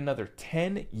going to need another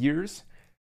 10 years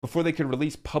before they could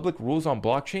release public rules on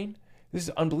blockchain. This is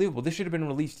unbelievable. This should have been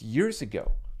released years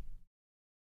ago.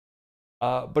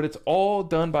 But it's all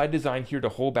done by design here to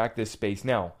hold back this space.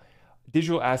 Now,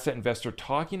 digital asset investor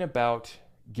talking about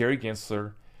Gary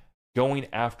Gensler going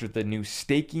after the new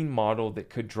staking model that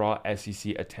could draw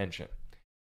SEC attention.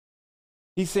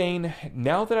 He's saying,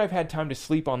 now that I've had time to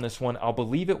sleep on this one, I'll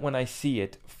believe it when I see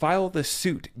it. File the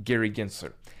suit, Gary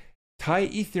Gensler. Tie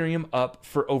Ethereum up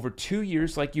for over 2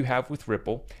 years like you have with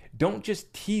Ripple. Don't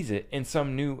just tease it in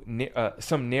some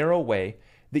narrow way.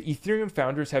 The Ethereum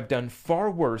founders have done far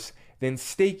worse than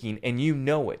staking, and you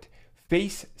know it.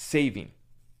 Face saving.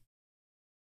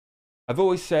 I've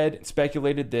always said and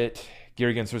speculated that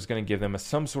Gary Gensler is going to give them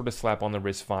some sort of slap on the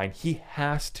wrist fine. He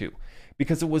has to,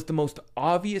 because it was the most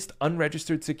obvious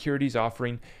unregistered securities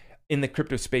offering in the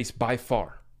crypto space by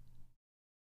far.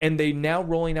 And they now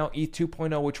rolling out ETH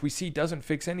 2.0, which we see doesn't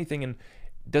fix anything. And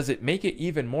does it make it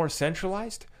even more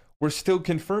centralized? We're still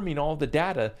confirming all the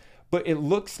data, but it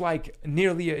looks like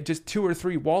nearly just 2 or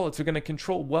 3 wallets are going to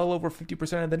control well over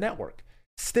 50% of the network.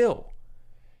 Still.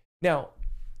 Now,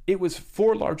 it was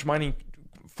 4 large mining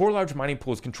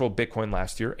pools controlled Bitcoin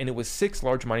last year, and it was 6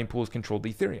 large mining pools controlled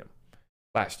Ethereum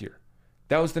last year.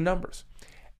 That was the numbers.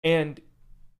 And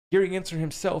Gary Gensler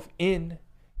himself in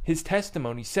his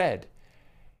testimony said,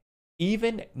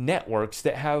 even networks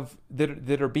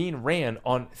that are being ran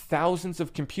on thousands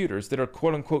of computers that are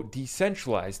quote unquote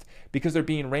decentralized because they're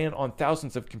being ran on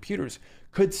thousands of computers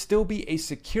could still be a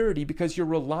security because you're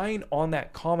relying on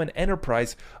that common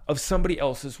enterprise of somebody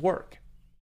else's work.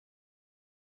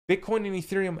 Bitcoin and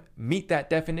Ethereum meet that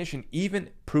definition, even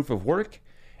proof of work,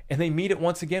 and they meet it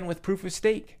once again with proof of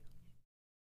stake.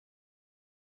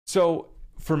 So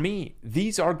for me,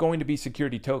 these are going to be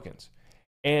security tokens.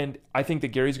 And I think that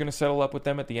Gary's going to settle up with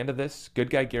them at the end of this. Good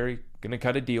guy Gary, going to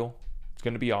cut a deal. It's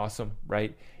going to be awesome,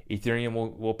 right?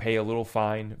 Ethereum will pay a little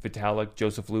fine. Vitalik,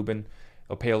 Joseph Lubin,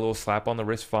 they'll pay a little slap on the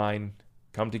wrist fine.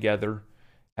 Come together,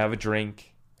 have a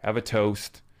drink, have a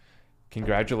toast.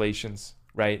 Congratulations,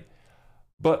 right?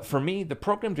 But for me, the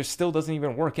program just still doesn't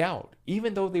even work out.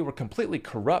 Even though they were completely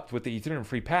corrupt with the Ethereum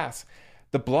free pass,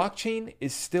 the blockchain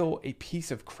is still a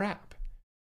piece of crap.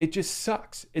 It just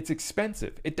sucks. It's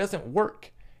expensive. It doesn't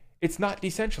work. It's not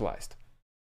decentralized.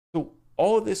 So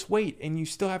all of this weight and you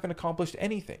still haven't accomplished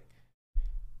anything.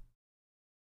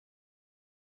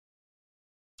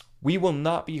 We will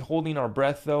not be holding our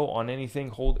breath though on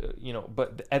anything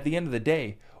but at the end of the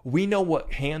day, we know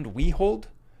what hand we hold.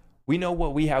 We know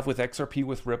what we have with XRP,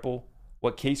 with Ripple,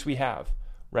 what case we have,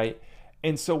 right?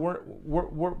 And so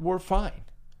we're fine.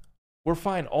 We're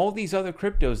fine. All these other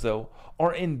cryptos, though,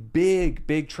 are in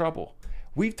big trouble.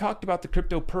 We've talked about the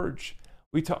crypto purge.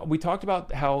 We talked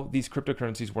about how these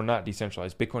cryptocurrencies were not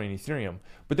decentralized, Bitcoin and Ethereum.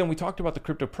 But then we talked about the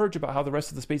crypto purge, about how the rest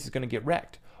of the space is going to get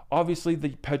wrecked. Obviously, the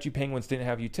pudgy penguins didn't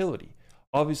have utility.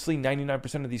 Obviously,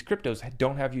 99% of these cryptos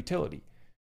don't have utility.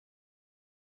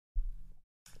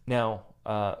 Now,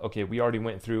 okay, we already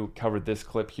covered this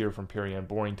clip here from Perianne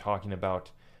Boring talking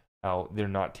about how they're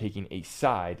not taking a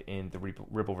side in the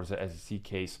Ripple versus SEC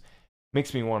case.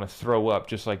 Makes me want to throw up,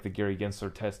 just like the Gary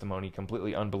Gensler testimony.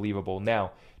 Completely unbelievable.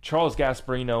 Now, Charles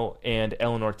Gasparino and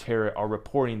Eleanor Terra are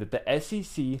reporting that the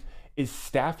SEC is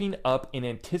staffing up in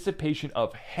anticipation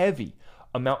of heavy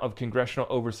amount of congressional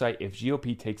oversight if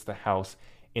GOP takes the House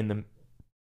in the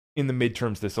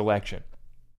midterms this election.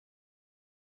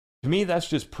 To me, that's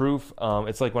just proof.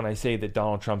 It's like when I say that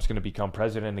Donald Trump's going to become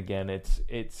president again.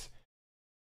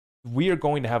 We are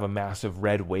going to have a massive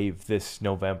red wave this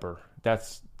November.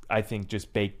 That's, I think,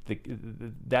 just baked.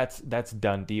 That's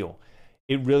done deal.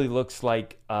 It really looks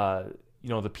like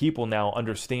the people now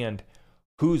understand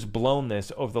who's blown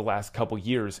this over the last couple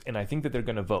years, and I think that they're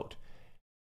going to vote.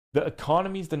 The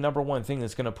economy is the number one thing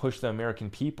that's going to push the American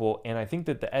people, and I think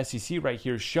that the SEC right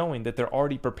here is showing that they're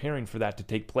already preparing for that to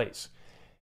take place.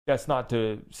 That's not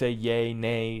to say yay,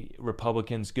 nay,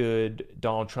 Republicans good,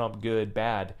 Donald Trump good,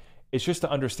 bad. It's just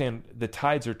to understand the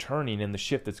tides are turning and the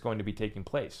shift that's going to be taking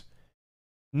place.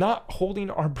 Not holding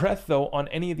our breath, though, on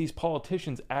any of these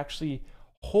politicians actually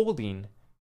holding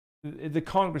the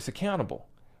Congress accountable.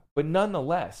 But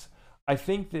nonetheless, I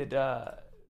think that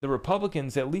the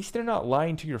Republicans, at least they're not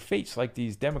lying to your face like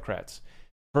these Democrats.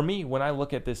 For me, when I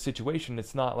look at this situation,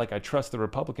 it's not like I trust the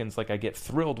Republicans, like I get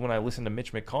thrilled when I listen to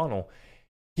Mitch McConnell.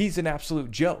 He's an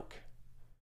absolute joke.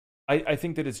 I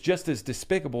think that it's just as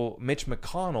despicable, Mitch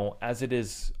McConnell, as it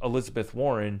is Elizabeth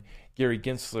Warren, Gary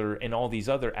Gensler, and all these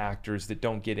other actors that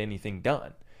don't get anything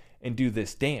done and do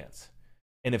this dance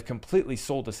and have completely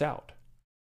sold us out.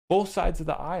 Both sides of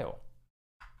the aisle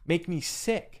make me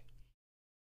sick.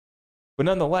 But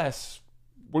nonetheless,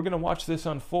 we're going to watch this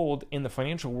unfold in the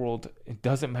financial world. It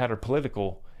doesn't matter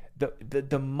political.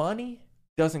 The money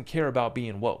doesn't care about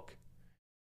being woke,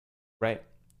 right?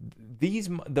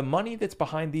 The money that's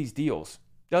behind these deals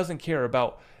doesn't care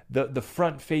about the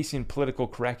front-facing political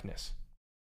correctness.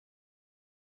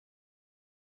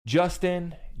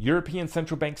 Justin, European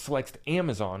Central Bank selects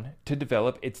Amazon to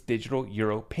develop its digital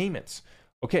euro payments.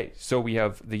 Okay, so we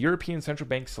have the European Central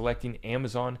Bank selecting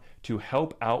Amazon to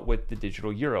help out with the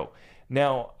digital euro.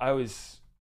 Now, I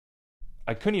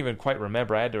couldn't even quite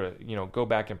remember. I had to, go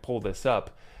back and pull this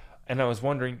up. And I was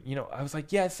wondering, I was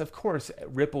like, yes, of course,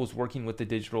 Ripple's working with the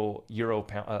Digital Euro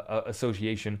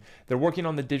Association. They're working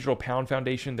on the Digital Pound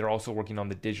Foundation. They're also working on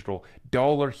the digital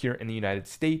dollar here in the United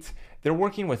States. They're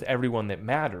working with everyone that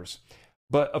matters.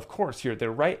 But of course, here,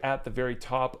 they're right at the very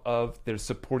top of their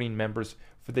supporting members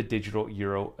for the Digital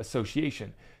Euro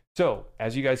Association. So,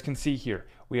 as you guys can see here,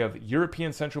 we have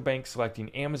European Central Bank selecting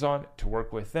Amazon to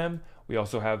work with them. We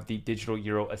also have the Digital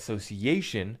Euro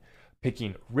Association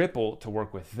picking Ripple to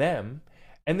work with them.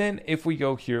 And then if we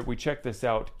go here, we check this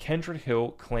out. Kendra Hill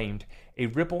claimed a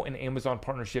Ripple and Amazon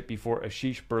partnership before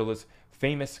Ashish Birla's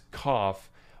famous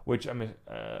cough, which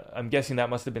I'm guessing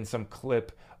that must have been some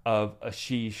clip of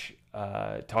Ashish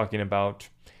talking about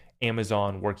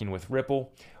Amazon working with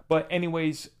Ripple. But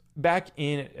anyways, back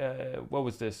in,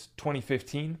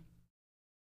 2015?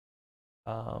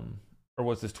 or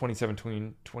was this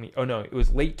 2017, 20? Oh no, it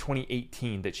was late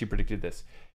 2018 that she predicted this.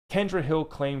 Kendra Hill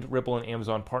claimed Ripple and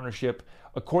Amazon partnership.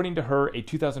 According to her, a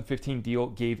 2015 deal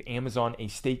gave Amazon a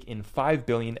stake in 5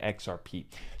 billion XRP.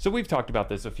 So we've talked about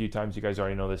this a few times. You guys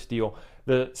already know this deal.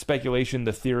 The speculation,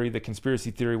 the theory, the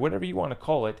conspiracy theory, whatever you want to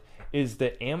call it, is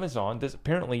that Amazon, this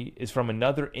apparently is from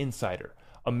another insider,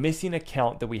 a missing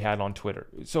account that we had on Twitter.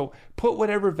 So put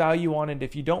whatever value on it.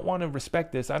 If you don't want to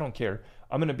respect this, I don't care.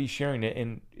 I'm going to be sharing it.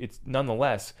 And it's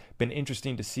nonetheless been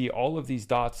interesting to see all of these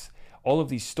dots, all of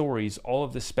these stories, all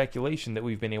of the speculation that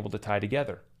we've been able to tie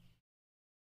together.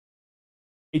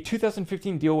 A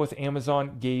 2015 deal with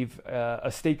Amazon gave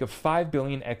a stake of 5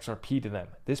 billion XRP to them.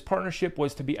 This partnership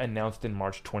was to be announced in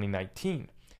March 2019.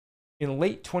 In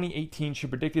late 2018, she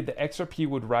predicted the XRP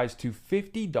would rise to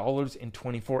 $50 in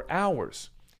 24 hours.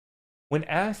 When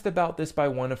asked about this by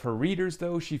one of her readers,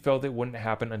 though, she felt it wouldn't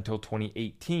happen until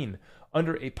 2018,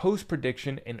 under a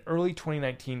post-prediction in early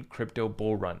 2019 crypto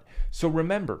bull run. So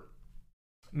remember,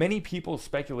 many people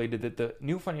speculated that the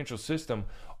new financial system,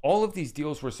 all of these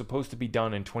deals were supposed to be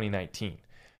done in 2019.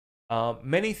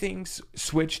 Many things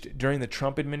switched during the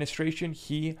Trump administration.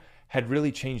 He had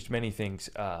really changed many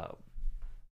things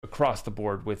across the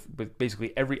board with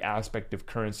basically every aspect of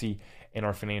currency in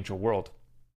our financial world.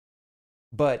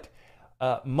 But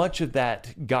much of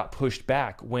that got pushed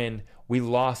back when we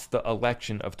lost the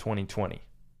election of 2020.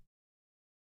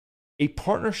 A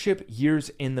partnership years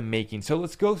in the making. So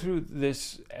let's go through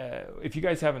this. If you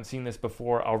guys haven't seen this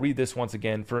before, I'll read this once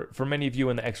again. For many of you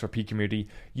in the XRP community,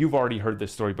 you've already heard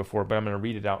this story before, but I'm going to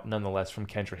read it out nonetheless from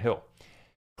Kendra Hill.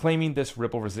 Claiming this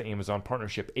Ripple versus Amazon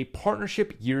partnership. A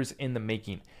partnership years in the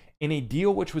making. In a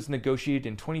deal which was negotiated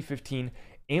in 2015,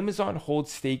 Amazon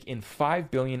holds stake in 5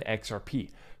 billion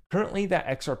XRP. Currently, that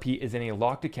XRP is in a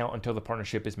locked account until the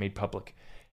partnership is made public.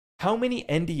 How many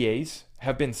NDAs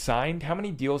have been signed? How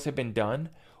many deals have been done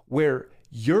where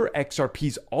your XRP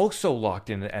is also locked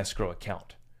in an escrow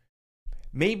account?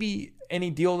 Maybe any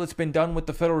deal that's been done with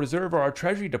the Federal Reserve or our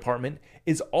Treasury Department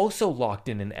is also locked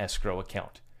in an escrow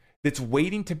account that's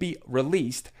waiting to be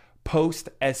released post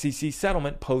SEC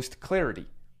settlement, post clarity.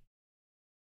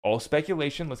 All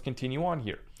speculation. Let's continue on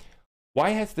here. Why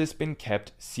has this been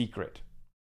kept secret?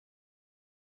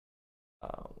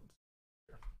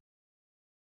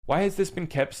 Why has this been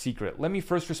kept secret? Let me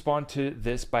first respond to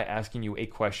this by asking you a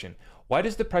question. Why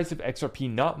does the price of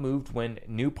XRP not move when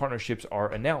new partnerships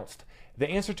are announced? The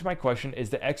answer to my question is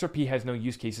that XRP has no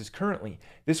use cases currently.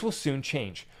 This will soon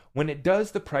change. When it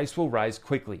does, the price will rise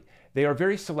quickly. They are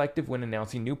very selective when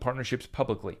announcing new partnerships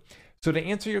publicly. So to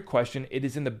answer your question, it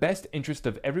is in the best interest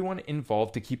of everyone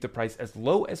involved to keep the price as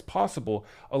low as possible,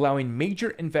 allowing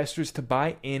major investors to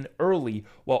buy in early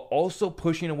while also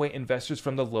pushing away investors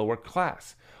from the lower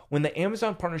class. When the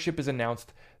Amazon partnership is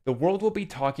announced, the world will be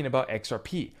talking about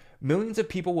XRP. Millions of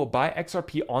people will buy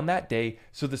XRP on that day,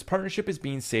 so this partnership is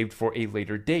being saved for a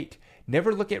later date.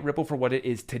 Never look at Ripple for what it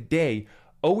is today.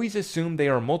 Always assume they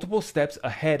are multiple steps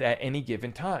ahead at any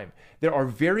given time. There are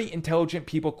very intelligent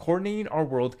people coordinating our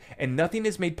world, and nothing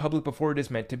is made public before it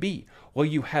is meant to be. While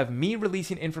you have me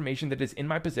releasing information that is in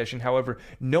my possession, however,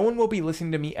 no one will be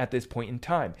listening to me at this point in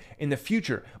time. In the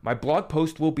future, my blog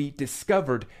post will be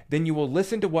discovered, then you will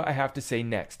listen to what I have to say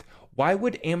next. Why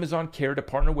would Amazon care to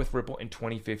partner with Ripple in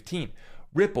 2015?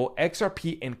 Ripple,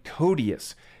 XRP, and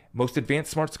Codius, most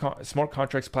advanced smart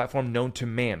contracts platform known to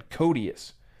man,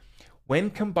 Codius, when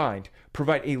combined,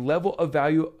 provide a level of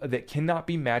value that cannot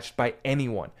be matched by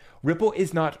anyone. Ripple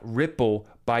is not Ripple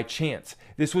by chance.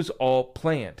 This was all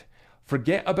planned.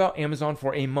 Forget about Amazon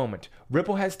for a moment.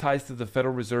 Ripple has ties to the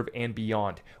Federal Reserve and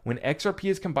beyond. When XRP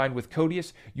is combined with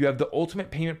Codius, you have the ultimate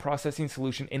payment processing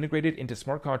solution integrated into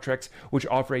smart contracts, which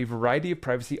offer a variety of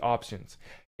privacy options.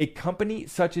 A company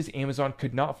such as Amazon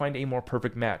could not find a more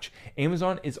perfect match.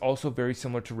 Amazon is also very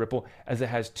similar to Ripple as it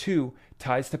has two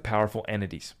ties to powerful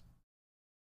entities.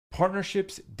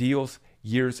 Partnerships, deals,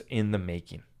 years in the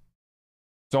making.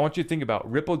 So I want you to think about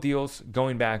Ripple deals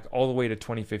going back all the way to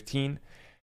 2015,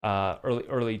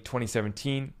 early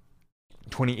 2017,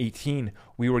 2018.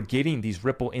 We were getting these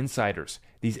Ripple insiders,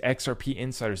 these XRP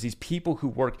insiders, these people who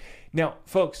work. Now,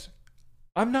 folks,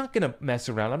 I'm not going to mess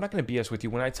around. I'm not going to BS with you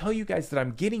when I tell you guys that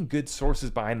I'm getting good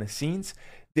sources behind the scenes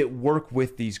that work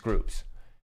with these groups.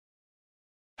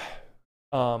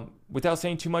 Without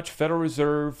saying too much, Federal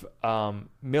Reserve,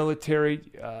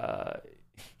 military,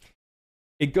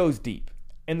 it goes deep.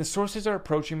 And the sources are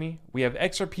approaching me. We have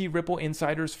XRP Ripple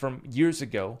insiders from years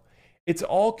ago. It's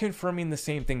all confirming the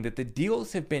same thing, that the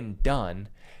deals have been done,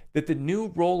 that the new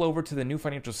rollover to the new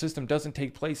financial system doesn't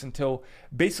take place until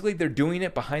basically they're doing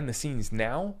it behind the scenes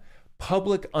now,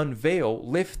 public unveil,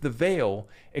 lift the veil,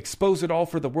 expose it all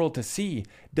for the world to see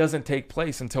doesn't take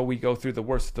place until we go through the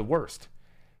worst of the worst.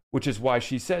 Which is why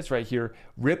she says right here,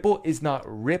 Ripple is not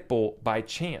Ripple by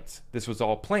chance. This was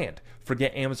all planned.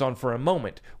 Forget Amazon for a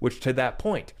moment, which to that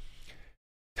point,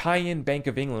 tie in Bank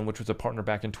of England, which was a partner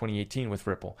back in 2018 with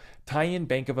Ripple, tie in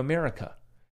Bank of America,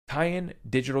 tie in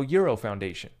Digital Euro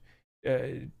Foundation,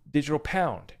 Digital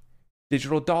Pound,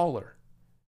 Digital Dollar,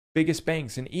 biggest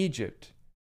banks in Egypt,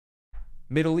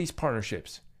 Middle East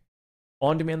partnerships,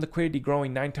 on-demand liquidity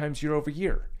growing 9 times year over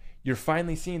year. You're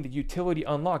finally seeing the utility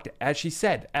unlocked. As she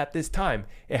said, at this time,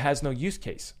 it has no use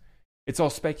case. It's all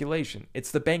speculation.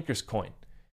 It's the banker's coin.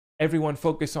 Everyone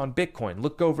focus on Bitcoin.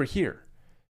 Look over here.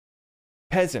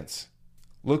 Peasants,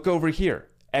 look over here.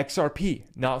 XRP,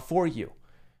 not for you.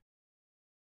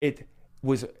 It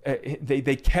was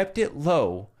they kept it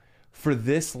low for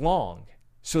this long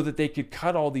so that they could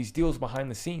cut all these deals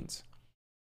behind the scenes.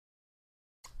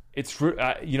 It's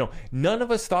none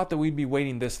of us thought that we'd be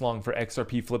waiting this long for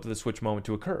XRP flip of the switch moment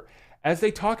to occur. As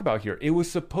they talk about here, it was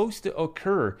supposed to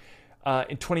occur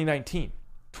in 2018,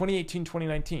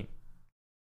 2019.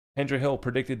 Hendra Hill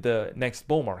predicted the next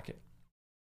bull market.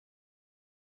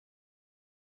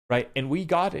 Right? And we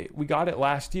got it. We got it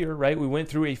last year, right? We went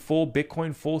through a full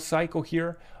Bitcoin full cycle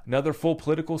here, another full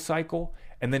political cycle,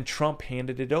 and then Trump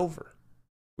handed it over,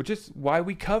 which is why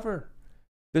we cover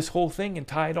this whole thing and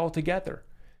tie it all together.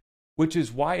 Which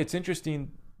is why it's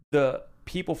interesting, the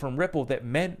people from Ripple that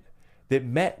met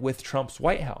with Trump's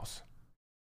White House,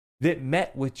 that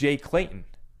met with Jay Clayton,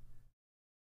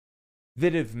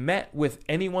 that have met with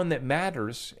anyone that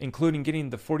matters, including getting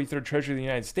the 43rd Treasury of the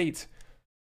United States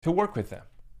to work with them.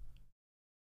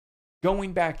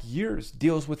 Going back years,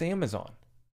 deals with Amazon.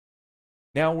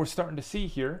 Now we're starting to see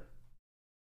here,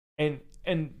 and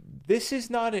this is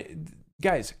not,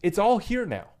 guys, it's all here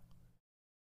now.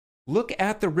 Look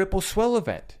at the Ripple Swell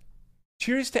event.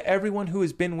 Cheers to everyone who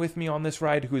has been with me on this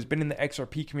ride, who has been in the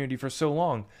XRP community for so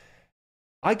long.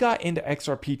 I got into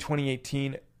XRP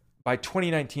 2018. By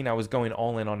 2019, I was going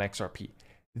all in on XRP.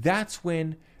 That's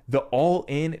when the all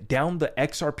in down the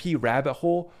XRP rabbit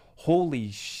hole,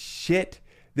 holy shit,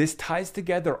 this ties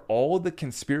together all the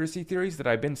conspiracy theories that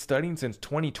I've been studying since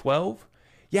 2012.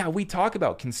 Yeah, we talk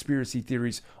about conspiracy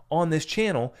theories on this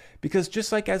channel because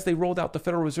just like as they rolled out the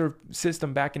Federal Reserve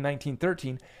System back in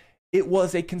 1913, it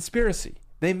was a conspiracy.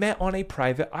 They met on a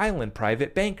private island,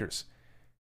 private bankers.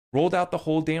 Rolled out the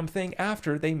whole damn thing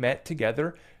after they met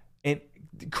together and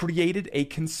created a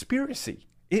conspiracy.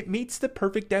 It meets the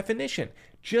perfect definition,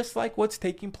 just like what's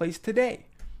taking place today.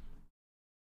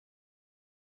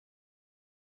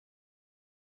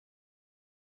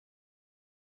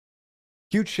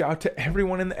 Huge shout out to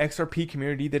everyone in the XRP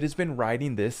community that has been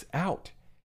riding this out.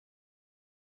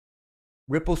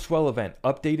 Ripple Swell event,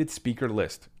 updated speaker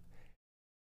list.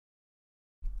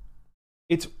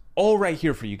 It's all right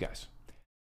here for you guys.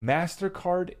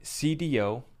 MasterCard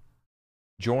CDO,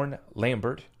 Jorn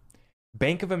Lambert.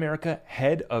 Bank of America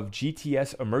head of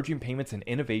GTS Emerging Payments and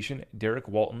Innovation, Derek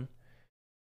Walton.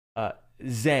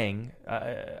 Zhang,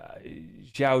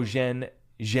 Xiaozhen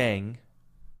Zhang,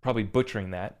 probably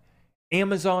butchering that.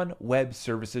 Amazon Web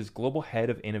Services Global Head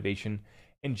of Innovation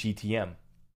and GTM.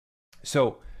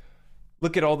 So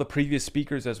look at all the previous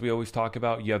speakers, as we always talk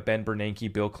about. You have Ben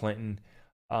Bernanke, Bill Clinton.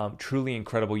 Truly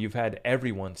incredible. You've had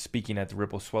everyone speaking at the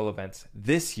Ripple Swell events.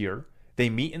 This year, they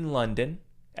meet in London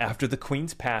after the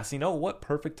Queen's passing. Oh, what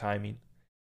perfect timing.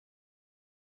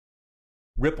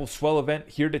 Ripple Swell event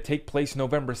here to take place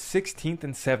November 16th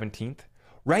and 17th,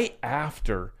 right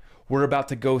after we're about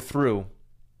to go through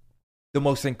the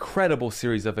most incredible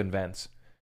series of events,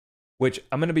 which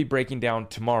I'm going to be breaking down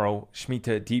tomorrow,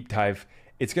 Shemitah Deep Dive.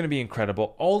 It's going to be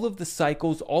incredible. All of the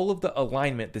cycles, all of the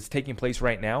alignment that's taking place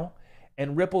right now,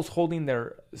 and Ripple's holding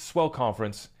their Swell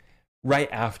conference right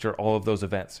after all of those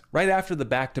events, right after the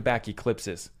back-to-back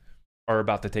eclipses are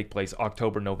about to take place,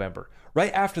 October, November,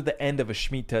 right after the end of a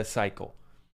Shemitah cycle,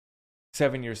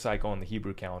 7-year cycle on the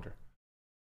Hebrew calendar.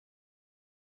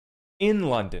 In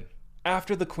London,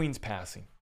 after the Queen's passing,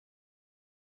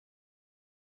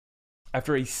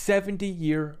 after a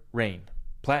 70-year reign,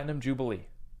 Platinum Jubilee.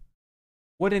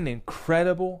 What an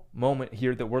incredible moment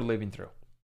here that we're living through.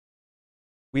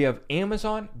 We have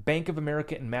Amazon, Bank of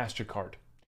America, and MasterCard.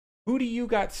 Who do you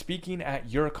got speaking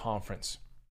at your conference?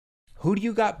 Who do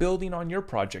you got building on your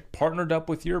project, partnered up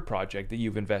with your project that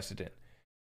you've invested in?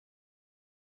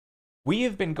 We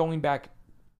have been going back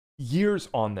years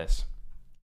on this.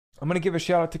 I'm going to give a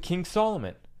shout out to King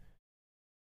Solomon.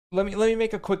 Let me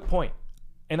make a quick point.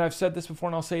 And I've said this before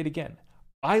and I'll say it again.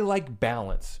 I like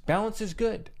balance. Balance is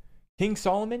good. King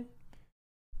Solomon,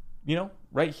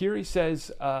 right here he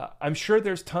says, I'm sure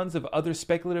there's tons of other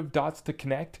speculative dots to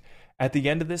connect. At the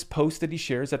end of this post that he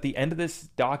shares, at the end of this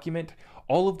document,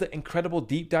 all of the incredible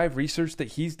deep dive research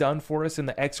that he's done for us in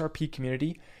the XRP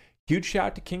community. Huge shout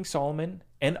out to King Solomon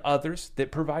and others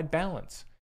that provide balance,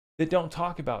 that don't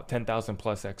talk about 10,000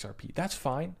 plus XRP. That's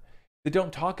fine. That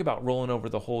don't talk about rolling over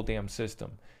the whole damn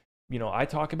system. I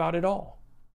talk about it all.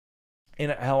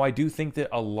 And how I do think that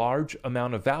a large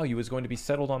amount of value is going to be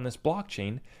settled on this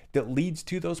blockchain that leads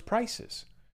to those prices.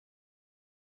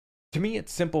 To me,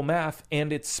 it's simple math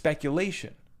and it's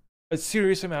speculation. A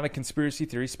serious amount of conspiracy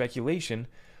theory speculation,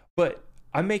 but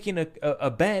I'm making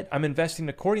a bet, I'm investing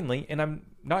accordingly, and I'm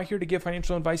not here to give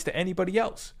financial advice to anybody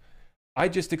else. I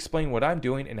just explain what I'm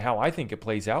doing and how I think it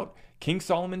plays out. King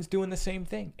Solomon's doing the same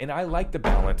thing, and I like the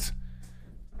balance.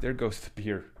 There goes the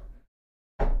beer.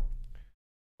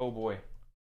 Oh boy.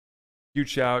 Huge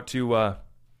shout out to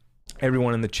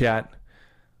everyone in the chat.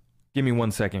 Give me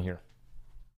 1 second here.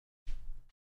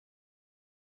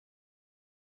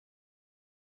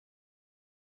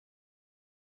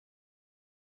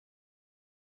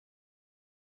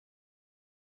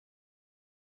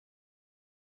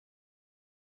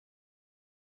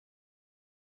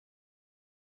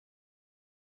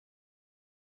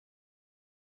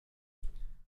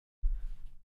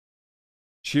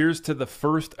 Cheers to the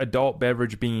first adult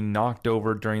beverage being knocked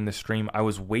over during the stream. I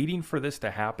was waiting for this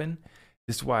to happen.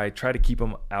 This is why I try to keep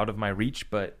them out of my reach,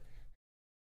 but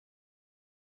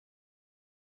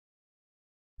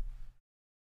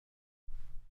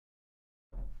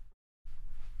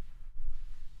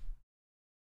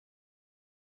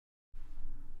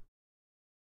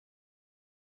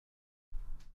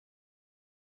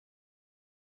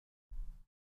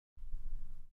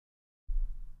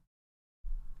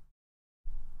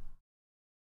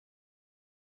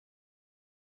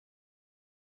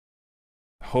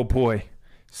oh boy,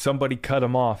 somebody cut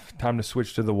him off. Time to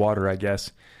switch to the water, I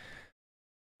guess.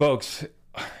 Folks,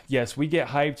 yes, we get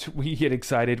hyped, we get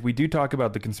excited. We do talk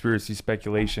about the conspiracy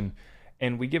speculation,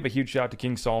 and we give a huge shout out to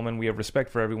King Solomon. We have respect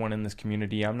for everyone in this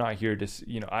community. I'm not here to,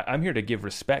 I'm here to give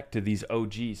respect to these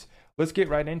OGs. Let's get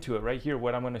right into it. Right here,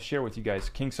 what I'm going to share with you guys.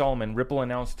 King Solomon, Ripple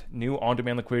announced new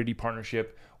on-demand liquidity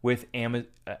partnership with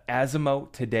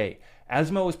Asimo today.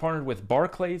 Asimo is partnered with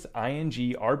Barclays, ING,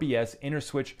 RBS,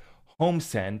 Interswitch,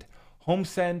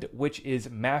 HomeSend, which is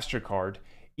MasterCard,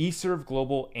 eServe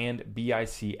Global, and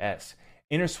BICS.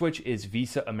 Interswitch is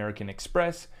Visa, American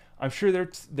Express. I'm sure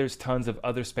there's tons of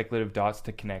other speculative dots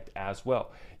to connect as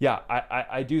well. Yeah,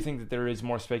 I do think that there is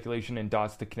more speculation and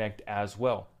dots to connect as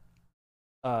well.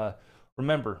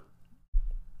 Remember,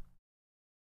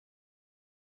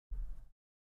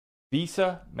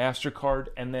 Visa, MasterCard,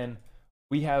 and then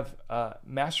we have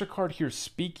MasterCard here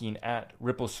speaking at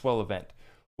Ripple's Swell event,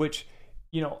 which,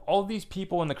 all these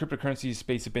people in the cryptocurrency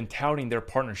space have been touting their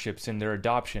partnerships and their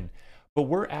adoption, but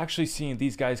we're actually seeing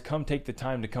these guys come take the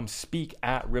time to come speak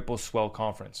at Ripple's Swell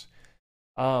conference.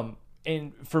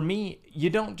 And for me, you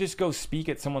don't just go speak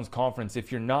at someone's conference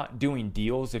if you're not doing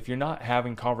deals, if you're not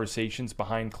having conversations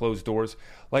behind closed doors,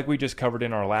 like we just covered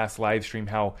in our last live stream,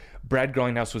 how Brad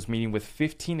Garlinghouse was meeting with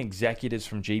 15 executives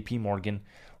from JP Morgan,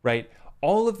 right?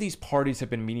 All of these parties have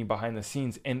been meeting behind the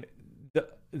scenes, and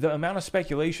the amount of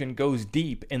speculation goes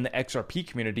deep in the XRP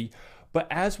community. But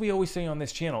as we always say on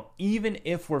this channel, even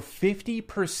if we're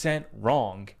 50%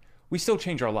 wrong, we still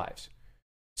change our lives.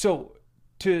 So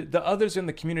to the others in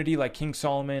the community like King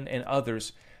Solomon and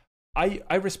others, I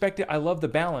respect it. I love the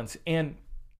balance. And,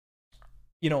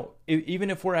 even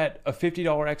if we're at a $50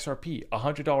 XRP,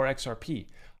 $100 XRP,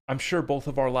 I'm sure both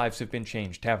of our lives have been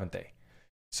changed, haven't they?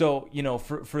 So,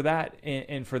 for that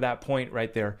and for that point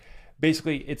right there,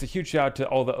 basically, it's a huge shout out to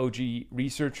all the OG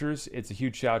researchers. It's a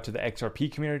huge shout out to the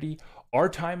XRP community. Our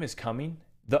time is coming.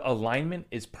 The alignment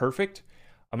is perfect.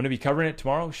 I'm going to be covering it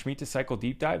tomorrow, Shemitah Cycle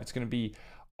Deep Dive. It's going to be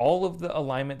all of the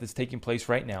alignment that's taking place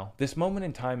right now. This moment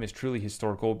in time is truly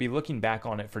historical. We'll be looking back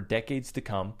on it for decades to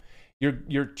come.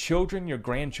 Your children, your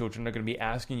grandchildren are going to be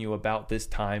asking you about this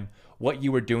time, what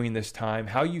you were doing this time,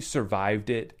 how you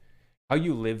survived it, how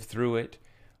you lived through it.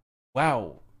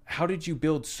 Wow, how did you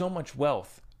build so much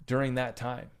wealth during that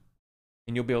time?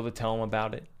 And you'll be able to tell them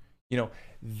about it.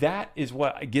 That is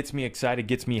what gets me excited,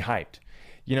 gets me hyped.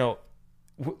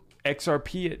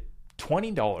 XRP at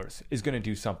 $20 is going to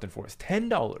do something for us.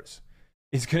 $10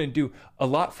 is going to do a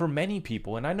lot for many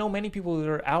people. And I know many people that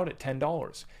are out at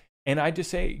 $10. And I just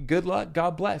say, good luck,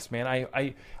 God bless, man.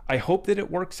 I hope that it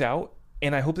works out.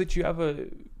 And I hope that you have a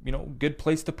good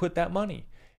place to put that money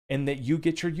and that you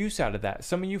get your use out of that.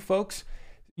 Some of you folks,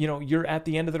 you're at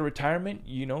the end of the retirement,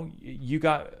 you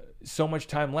got so much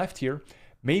time left here.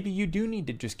 Maybe you do need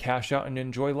to just cash out and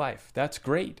enjoy life. That's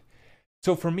great.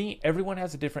 So for me, everyone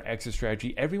has a different exit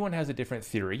strategy. Everyone has a different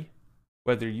theory.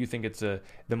 Whether you think it's the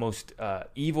most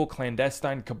evil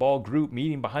clandestine cabal group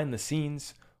meeting behind the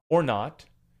scenes or not,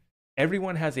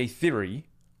 everyone has a theory,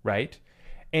 right?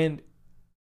 And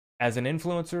as an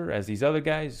influencer, as these other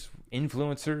guys,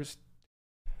 influencers,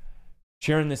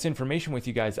 sharing this information with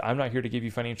you guys, I'm not here to give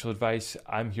you financial advice.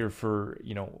 I'm here for,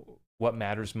 what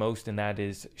matters most, and that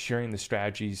is sharing the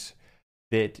strategies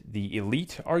that the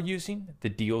elite are using, the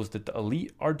deals that the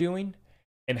elite are doing,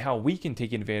 and how we can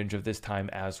take advantage of this time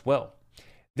as well.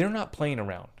 They're not playing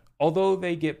around. Although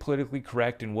they get politically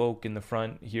correct and woke in the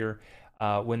front here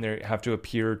when they have to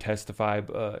appear, testify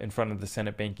in front of the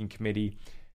Senate Banking Committee,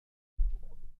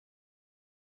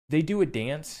 they do a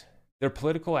dance. They're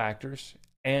political actors,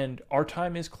 and our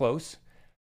time is close.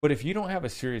 But if you don't have a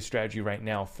serious strategy right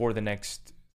now for the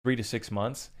next 3 to 6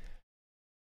 months,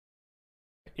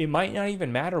 it might not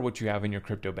even matter what you have in your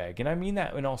crypto bag. And I mean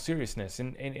that in all seriousness.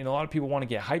 And a lot of people want to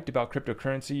get hyped about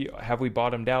cryptocurrency. Have we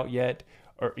bottomed out yet?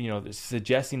 Or,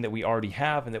 suggesting that we already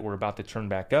have and that we're about to turn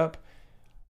back up.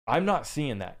 I'm not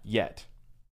seeing that yet.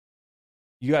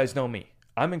 You guys know me.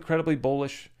 I'm incredibly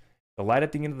bullish. The light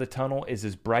at the end of the tunnel is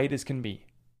as bright as can be.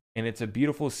 And it's a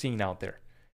beautiful scene out there.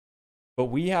 But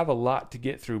we have a lot to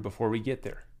get through before we get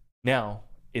there. Now,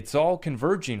 it's all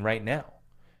converging right now.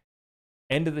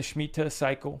 End of the Shemitah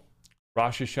cycle.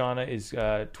 Rosh Hashanah is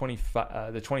the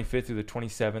 25th through the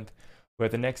 27th. We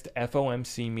have the next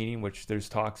FOMC meeting, which there's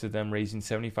talks of them raising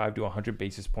 75 to 100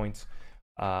 basis points,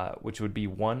 which would be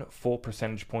 1 full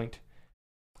percentage point.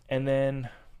 And then,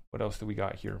 what else do we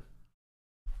got here?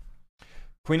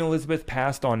 Queen Elizabeth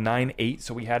passed on 9/8,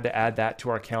 so we had to add that to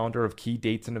our calendar of key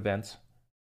dates and events.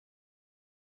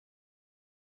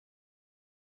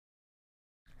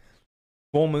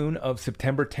 Full moon of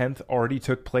September 10th already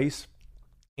took place.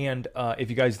 And if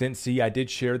you guys didn't see, I did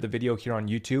share the video here on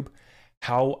YouTube,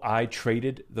 how I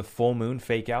traded the full moon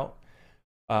fake out.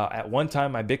 At one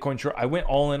time, my Bitcoin short, I went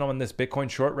all in on this Bitcoin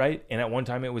short, right? And at one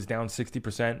time it was down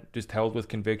 60%, just held with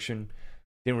conviction.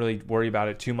 Didn't really worry about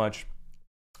it too much.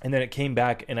 And then it came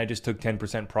back and I just took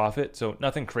 10% profit. So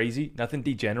nothing crazy, nothing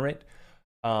degenerate.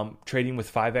 Trading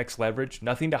with 5x leverage,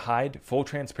 nothing to hide, full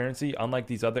transparency, unlike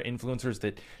these other influencers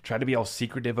that try to be all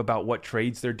secretive about what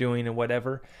trades they're doing and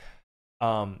whatever.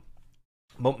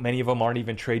 Many of them aren't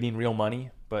even trading real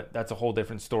money, but that's a whole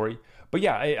different story. But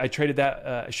yeah, I traded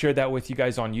that, shared that with you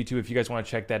guys on YouTube if you guys want to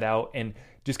check that out and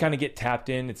just kind of get tapped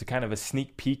in. It's a kind of a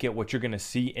sneak peek at what you're going to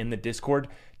see in the Discord.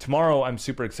 Tomorrow, I'm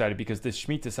super excited because this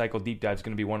Shemitah Cycle deep dive is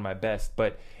going to be one of my best.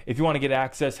 But if you want to get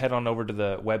access, head on over to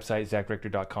the website,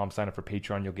 zachrichter.com, sign up for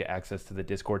Patreon. You'll get access to the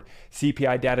Discord.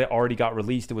 CPI data already got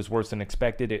released. It was worse than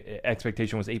expected.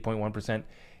 Expectation was 8.1%.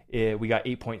 We got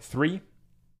 8.3%.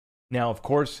 Now, of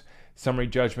course, summary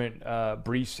judgment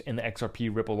briefs in the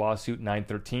XRP Ripple lawsuit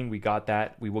 9/13. We got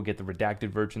that. We will get the redacted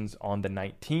versions on the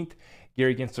 19th.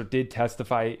 Gary Gensler did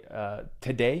testify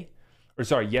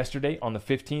yesterday on the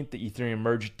 15th. The Ethereum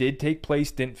merge did take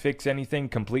place, didn't fix anything.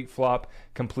 Complete flop,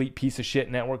 complete piece of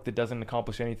shit network that doesn't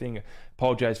accomplish anything.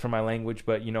 Apologize for my language,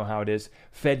 but you know how it is.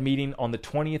 Fed meeting on the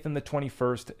 20th and the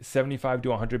 21st, 75 to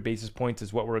 100 basis points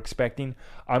is what we're expecting.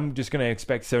 I'm just going to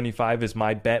expect 75 as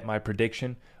my bet, my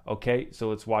prediction. Okay, so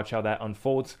let's watch how that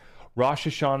unfolds. Rosh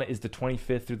Hashanah is the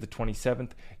 25th through the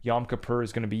 27th. Yom Kippur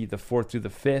is going to be the 4th through the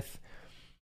 5th.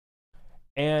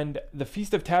 And the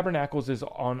Feast of Tabernacles is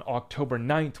on October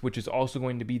 9th, which is also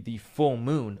going to be the full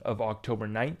moon of October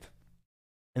 9th.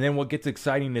 And then what gets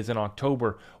exciting is in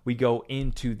October, we go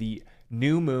into the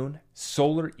new moon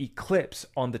solar eclipse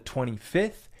on the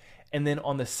 25th. And then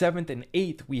on the 7th and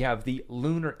 8th, we have the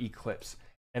lunar eclipse.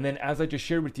 And then as I just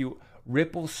shared with you,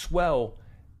 Ripple swell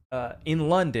in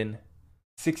London,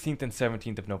 16th and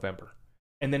 17th of November.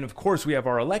 And then, of course, we have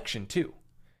our election too.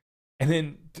 And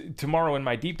then tomorrow in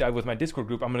my deep dive with my Discord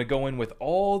group, I'm going to go in with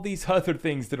all these other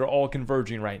things that are all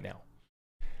converging right now.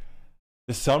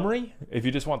 The summary, if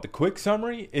you just want the quick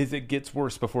summary, is it gets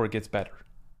worse before it gets better.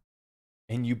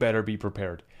 And you better be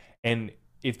prepared. And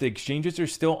if the exchanges are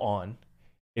still on,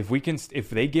 if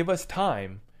they give us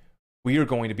time, we are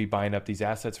going to be buying up these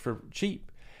assets for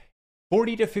cheap.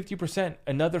 40 to 50%,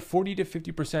 another 40 to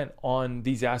 50% on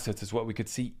these assets is what we could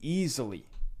see easily.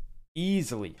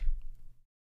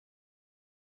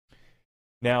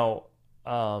 Now,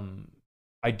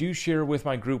 I do share with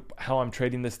my group how I'm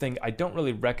trading this thing. I don't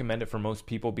really recommend it for most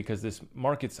people because this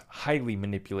market's highly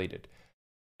manipulated.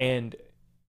 And,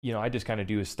 I just kind of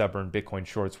do a stubborn Bitcoin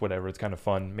shorts, whatever. It's kind of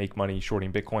fun, make money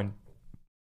shorting Bitcoin.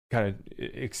 Kind of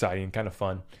exciting, kind of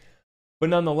fun. But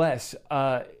nonetheless,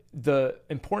 the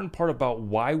important part about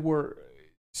why we're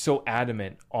so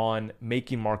adamant on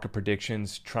making market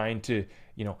predictions, trying to,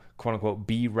 quote unquote,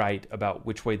 be right about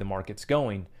which way the market's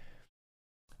going,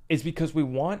 is because we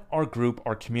want our group,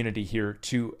 our community here,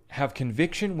 to have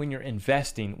conviction when you're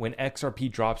investing when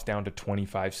XRP drops down to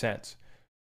 25 cents,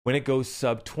 when it goes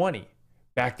sub 20,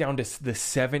 back down to the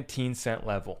 17-cent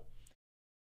level.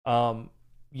 Another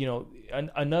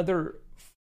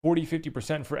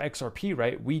 40-50% for XRP,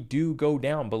 right? We do go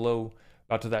down below,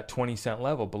 about to that 20-cent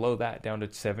level, below that, down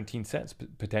to 17 cents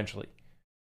potentially.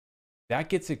 That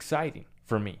gets exciting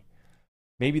for me.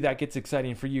 Maybe that gets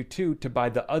exciting for you too, to buy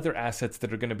the other assets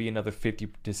that are going to be another 50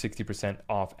 to 60%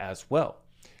 off as well.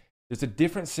 There's a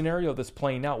different scenario that's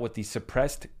playing out with these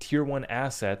suppressed tier 1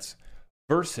 assets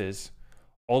versus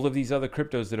all of these other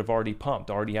cryptos that have already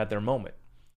pumped, already had their moment.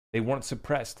 They weren't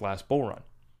suppressed last bull run.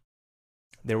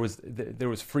 There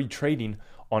was free trading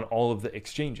on all of the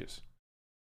exchanges,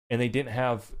 and they didn't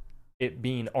have it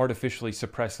being artificially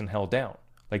suppressed and held down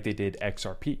like they did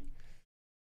XRP.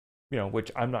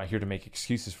 Which I'm not here to make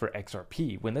excuses for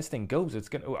XRP. When this thing goes, it's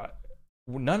gonna.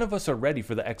 None of us are ready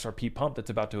for the XRP pump that's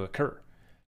about to occur.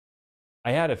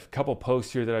 I had a couple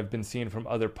posts here that I've been seeing from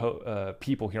other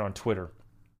people here on Twitter,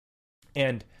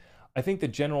 and I think the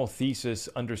general thesis,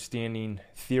 understanding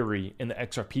theory in the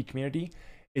XRP community,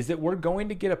 is that we're going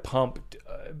to get a pump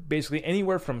basically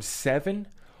anywhere from $7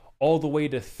 all the way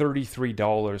to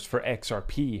 $33 for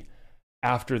XRP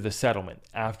after the settlement,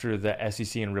 after the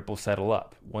SEC and Ripple settle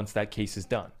up, once that case is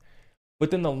done.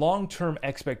 But then the long-term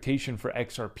expectation for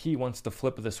XRP, once the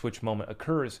flip of the switch moment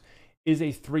occurs, is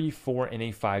a 3, 4, and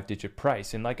a 5-digit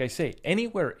price. And like I say,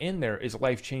 anywhere in there is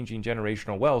life-changing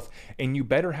generational wealth, and you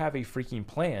better have a freaking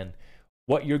plan.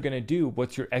 What you're going to do,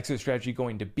 what's your exit strategy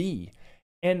going to be?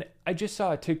 And I just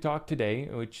saw a TikTok today,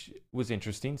 which was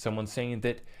interesting. Someone saying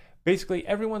that basically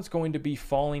everyone's going to be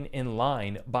falling in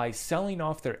line by selling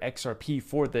off their XRP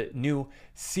for the new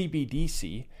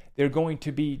CBDC. They're going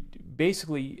to be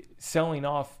basically selling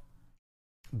off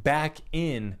back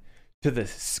in to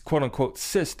the quote unquote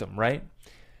system, right?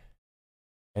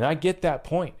 And I get that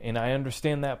point, and I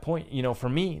understand that point. For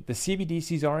me, the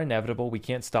CBDCs are inevitable. We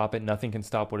can't stop it. Nothing can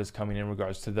stop what is coming in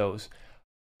regards to those.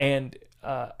 And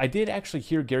I did actually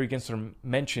hear Gary Gensler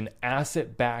mention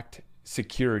asset-backed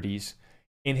securities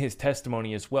in his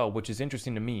testimony as well, which is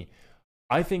interesting to me.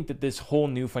 I think that this whole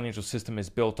new financial system is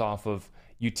built off of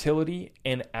utility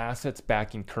and assets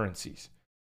backing currencies.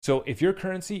 So if your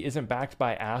currency isn't backed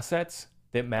by assets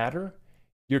that matter,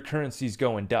 your currency's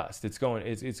going dust. It's going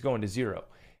to zero.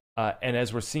 And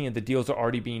as we're seeing, the deals are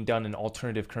already being done in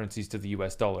alternative currencies to the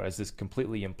US dollar as this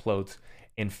completely implodes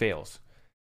and fails.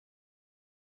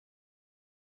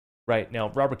 Right. Now,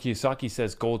 Robert Kiyosaki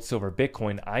says gold, silver,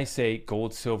 Bitcoin. I say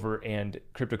gold, silver, and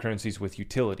cryptocurrencies with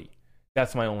utility.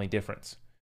 That's my only difference.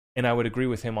 And I would agree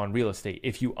with him on real estate.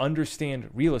 If you understand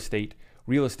real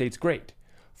estate's great.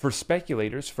 For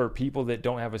speculators, for people that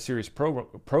don't have a serious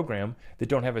program, that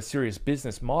don't have a serious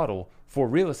business model for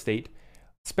real estate,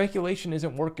 speculation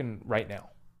isn't working right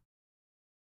now.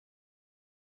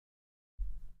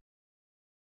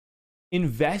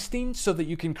 Investing so that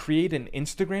you can create an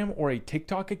Instagram or a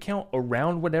TikTok account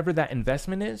around whatever that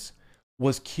investment is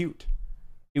was cute.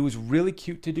 It was really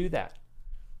cute to do that.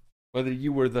 Whether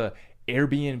you were the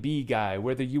Airbnb guy,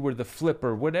 whether you were the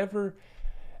flipper, whatever.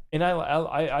 And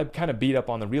I kind of beat up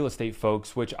on the real estate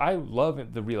folks, which I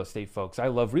love the real estate folks. I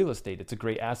love real estate. It's a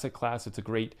great asset class. It's a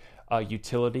great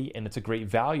utility, and it's a great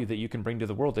value that you can bring to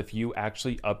the world. If you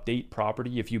actually update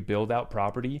property, if you build out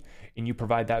property and you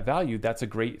provide that value, that's a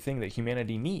great thing that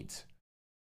humanity needs.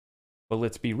 But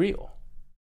let's be real.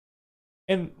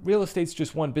 And real estate's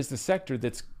just one business sector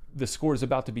that's the score is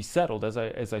about to be settled.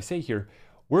 As I say here,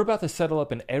 we're about to settle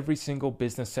up in every single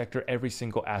business sector, every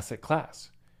single asset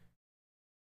class.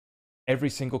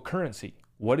 Every single currency.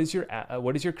 What is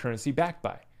your currency backed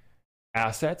by?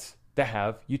 Assets that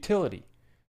have utility,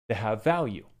 that have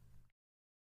value.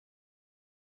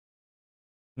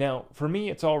 Now, for me,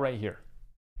 it's all right here.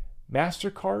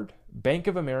 MasterCard, Bank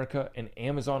of America, and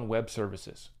Amazon Web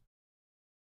Services.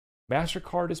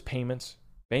 MasterCard is payments,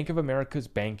 Bank of America is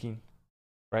banking,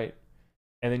 right?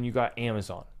 And then you got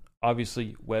Amazon,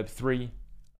 obviously Web3,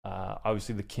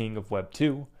 obviously the king of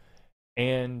Web2,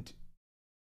 and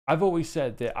I've always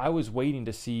said that I was waiting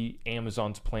to see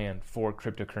Amazon's plan for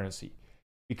cryptocurrency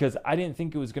because I didn't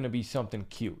think it was going to be something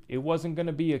cute. It wasn't going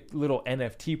to be a little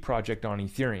NFT project on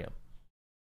Ethereum.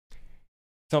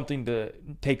 Something to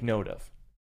take note of.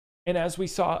 And as we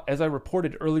saw, as I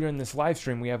reported earlier in this live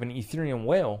stream, we have an Ethereum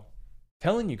whale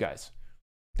telling you guys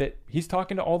that he's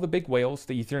talking to all the big whales,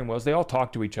 the Ethereum whales. They all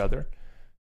talk to each other.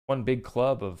 One big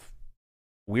club of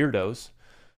weirdos,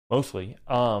 mostly.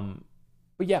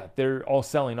 But But yeah, they're all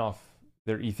selling off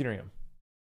their Ethereum.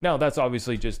 Now, that's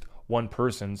obviously just one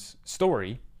person's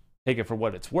story. Take it for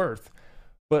what it's worth.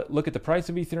 But look at the price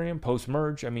of Ethereum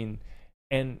post-merge. I mean,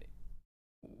 and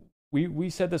we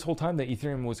said this whole time that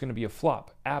Ethereum was going to be a flop.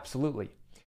 Absolutely.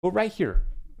 But right here,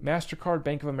 MasterCard,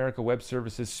 Bank of America Web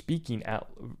Services speaking at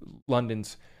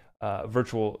London's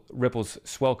virtual Ripple's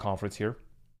Swell conference here.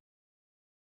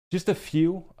 Just a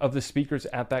few of the speakers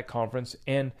at that conference.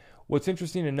 And what's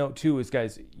interesting to note too is,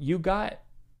 guys, you got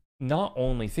not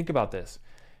only, think about this,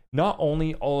 not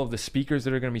only all of the speakers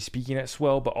that are going to be speaking at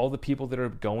Swell, but all the people that are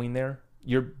going there.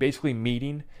 You're basically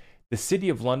meeting. The city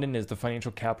of London is the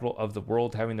financial capital of the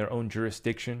world, having their own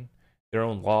jurisdiction, their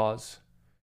own laws,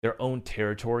 their own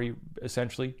territory,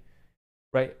 essentially,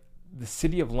 right? The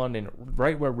city of London,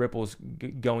 right where Ripple's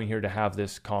going here to have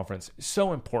this conference,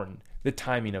 so important, the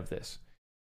timing of this.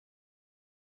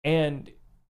 And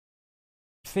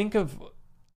think of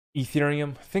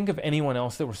Ethereum, think of anyone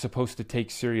else that we're supposed to take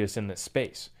serious in this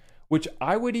space, which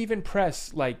I would even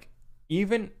press, like,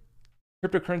 even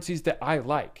cryptocurrencies that I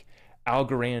like,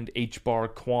 Algorand,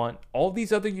 HBAR, Quant, all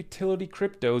these other utility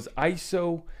cryptos,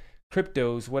 ISO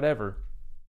cryptos, whatever.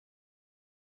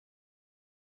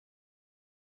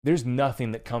 There's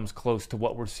nothing that comes close to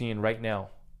what we're seeing right now.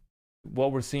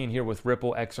 What we're seeing here with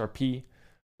Ripple, XRP,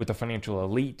 with the financial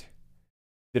elite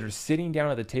that are sitting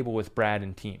down at the table with Brad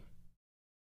and team.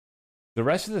 The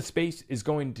rest of the space is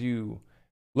going to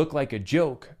look like a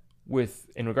joke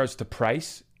in regards to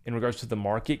price, in regards to the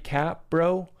market cap,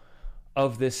 bro,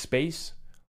 of this space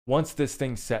once this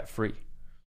thing's set free.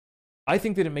 I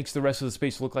think that it makes the rest of the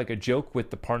space look like a joke with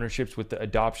the partnerships, with the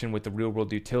adoption, with the real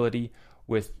world utility,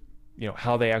 with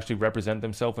how they actually represent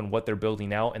themselves and what they're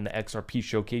building out, and the XRP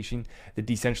showcasing the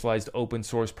decentralized open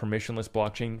source permissionless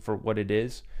blockchain for what it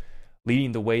is,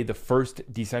 leading the way, the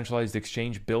first decentralized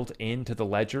exchange built into the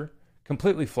ledger,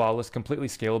 completely flawless, completely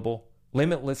scalable,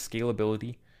 limitless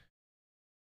scalability,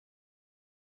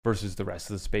 versus the rest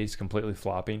of the space completely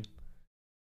flopping.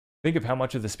 Think of how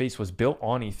much of the space was built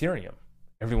on Ethereum.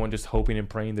 Everyone just hoping and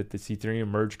praying that this Ethereum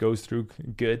merge goes through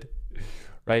good,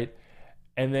 right?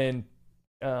 And then,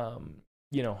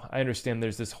 I understand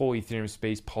there's this whole Ethereum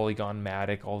space, Polygon,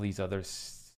 Matic, all these other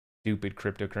stupid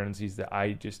cryptocurrencies that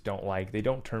I just don't like. They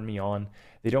don't turn me on.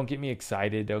 They don't get me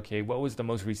excited. Okay, what was the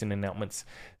most recent announcements?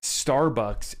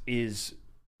 Starbucks is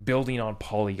building on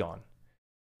Polygon.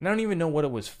 And I don't even know what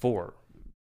it was for.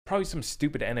 Probably some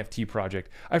stupid NFT project.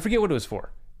 I forget what it was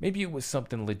for. Maybe it was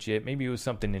something legit. Maybe it was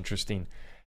something interesting.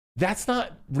 That's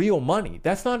not real money.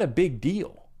 That's not a big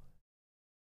deal.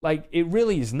 Like, it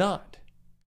really is not.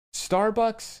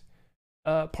 Starbucks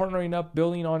partnering up,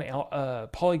 building on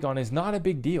Polygon is not a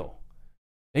big deal.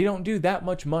 They don't do that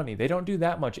much money. They don't do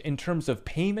that much in terms of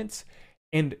payments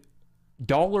and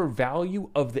dollar value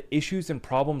of the issues and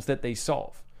problems that they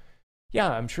solve. Yeah,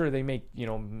 I'm sure they make,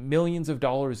 millions of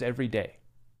dollars every day.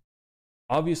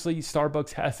 Obviously,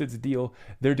 Starbucks has its deal.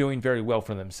 They're doing very well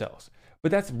for themselves.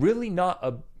 But that's really not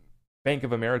a Bank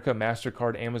of America,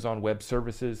 MasterCard, Amazon Web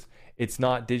Services. It's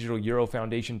not Digital Euro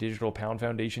Foundation, Digital Pound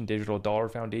Foundation, Digital Dollar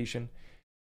Foundation.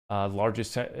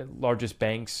 Largest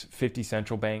banks, 50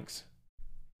 central banks.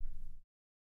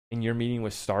 And you're meeting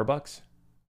with Starbucks?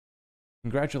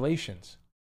 Congratulations.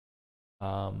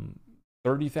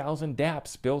 30,000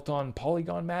 dApps built on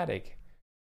Polygon Matic.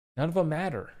 None of them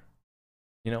matter,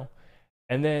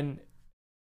 And then,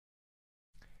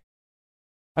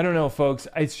 I don't know, folks.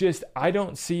 It's just, I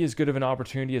don't see as good of an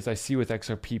opportunity as I see with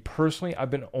XRP. Personally, I've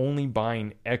been only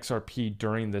buying XRP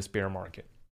during this bear market.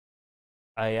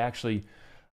 I actually,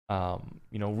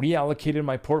 reallocated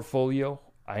my portfolio.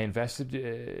 I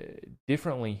invested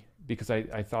differently because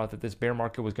I thought that this bear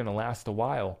market was going to last a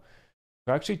while.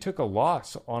 I actually took a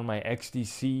loss on my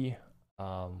XDC,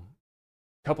 a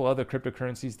couple other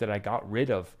cryptocurrencies that I got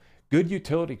rid of. Good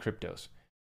utility cryptos.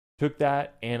 Took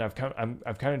that, and I've kind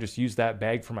of just used that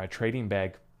bag for my trading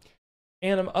bag,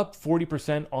 and I'm up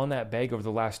 40% on that bag over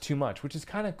the last 2 months, which is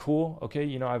kind of cool.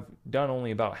 Okay, I've done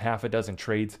only about half a dozen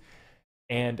trades,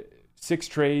 and 6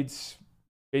 trades,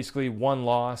 basically 1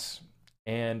 loss,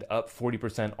 and up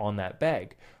 40% on that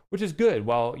bag, which is good.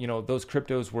 While those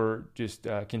cryptos were just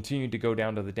continuing to go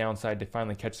down to the downside to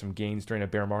finally catch some gains during a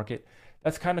bear market.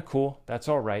 That's kind of cool. That's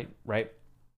all right, right?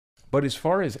 But as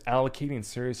far as allocating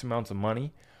serious amounts of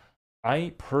money,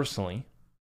 I personally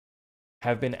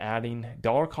have been adding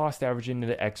dollar cost averaging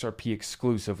into XRP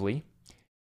exclusively,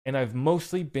 and I've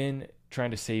mostly been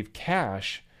trying to save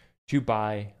cash to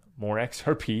buy more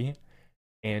XRP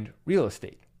and real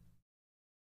estate.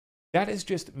 That is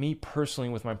just me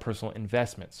personally with my personal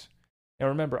investments. Now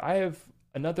remember, I have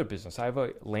another business. I have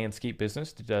a landscape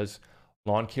business that does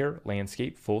Lawn care,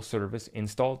 landscape, full service,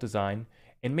 install, design,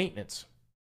 and maintenance.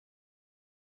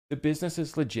 The business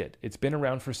is legit. It's been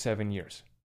around for 7 years.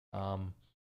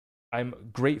 I'm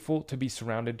grateful to be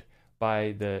surrounded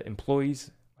by the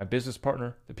employees, my business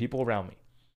partner, the people around me.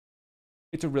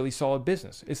 It's a really solid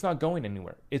business. It's not going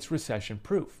anywhere. It's recession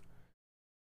proof.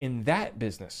 In that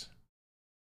business,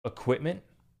 equipment,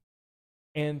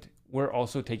 and we're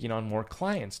also taking on more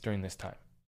clients during this time.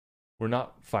 We're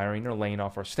not firing or laying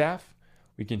off our staff.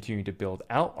 We continue to build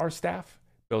out our staff,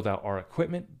 build out our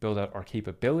equipment, build out our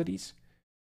capabilities,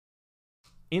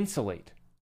 insulate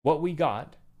what we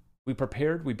got. We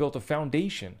prepared, we built a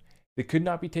foundation that could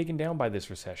not be taken down by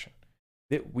this recession,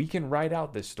 that we can ride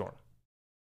out this storm.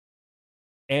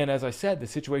 And as I said, the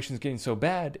situation is getting so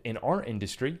bad in our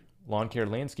industry, lawn care,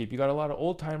 landscape, you got a lot of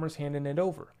old timers handing it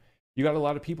over. You got a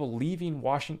lot of people leaving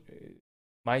Washington,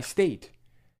 my state,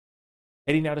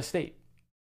 heading out of state.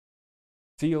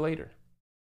 See you later.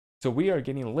 So we are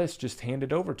getting a list just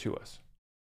handed over to us.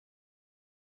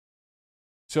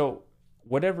 So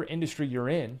whatever industry you're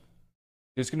in,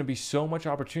 there's going to be so much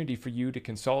opportunity for you to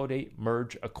consolidate,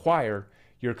 merge, acquire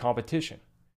your competition,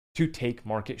 to take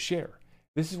market share.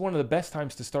 This is one of the best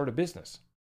times to start a business.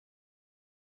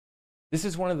 This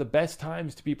is one of the best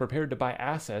times to be prepared to buy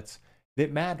assets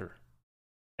that matter.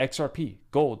 XRP,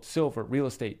 gold, silver, real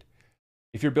estate.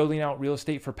 If you're building out real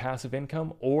estate for passive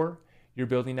income or you're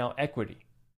building out equity,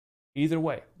 either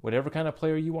way, whatever kind of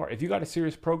player you are, if you got a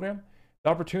serious program, the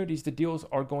opportunities, the deals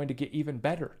are going to get even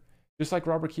better. Just like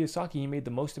Robert Kiyosaki, he made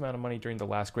the most amount of money during the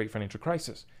last great financial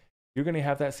crisis. You're going to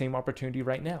have that same opportunity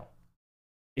right now.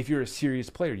 If you're a serious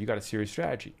player, you got a serious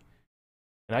strategy.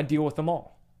 And I deal with them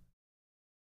all.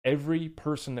 Every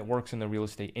person that works in the real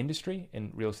estate industry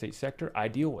and real estate sector, I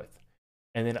deal with.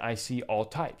 And then I see all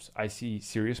types. I see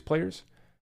serious players.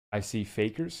 I see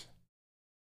fakers.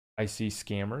 I see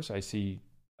scammers. I see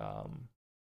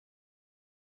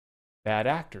bad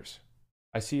actors.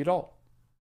 I see it all.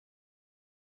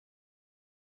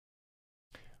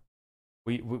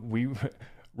 We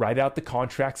write out the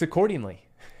contracts accordingly.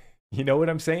 You know what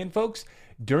I'm saying, folks?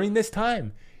 During this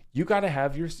time, you got to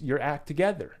have your act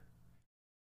together.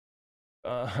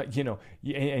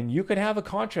 And you could have a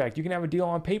contract. You can have a deal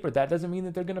on paper. That doesn't mean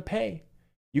that they're going to pay.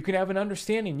 You can have an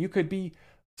understanding. You could be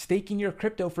staking your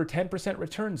crypto for 10%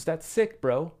 returns. That's sick,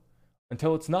 bro.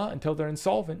 Until it's not, until they're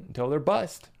insolvent, until they're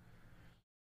bust.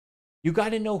 You got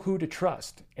to know who to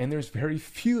trust. And there's very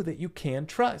few that you can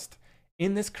trust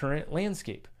in this current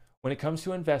landscape. When it comes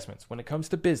to investments, when it comes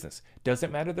to business,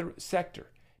 doesn't matter the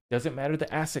sector, doesn't matter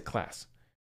the asset class.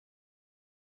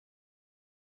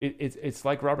 It's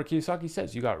like Robert Kiyosaki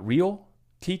says, you got real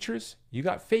teachers, you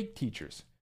got fake teachers.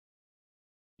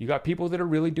 You got people that are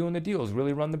really doing the deals,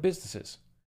 really run the businesses,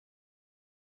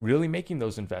 really making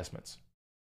those investments,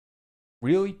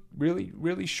 really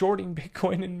shorting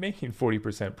Bitcoin and making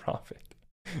 40% profit.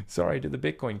 Sorry to the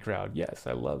Bitcoin crowd. Yes,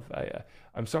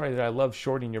 I'm sorry that I love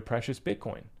shorting your precious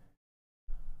Bitcoin.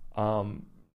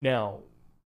 Now,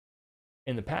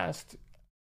 in the past,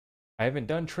 I haven't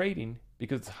done trading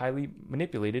because it's highly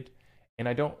manipulated, and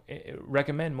I don't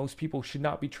recommend. Most people should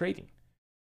not be trading.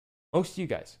 Most of you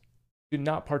guys should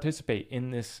not participate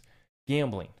in this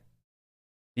gambling,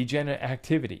 degenerate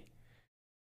activity.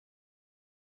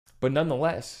 But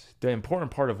nonetheless, the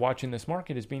important part of watching this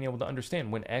market is being able to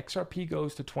understand when XRP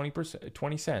goes to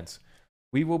 20 cents,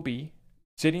 we will be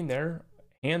sitting there,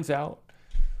 hands out,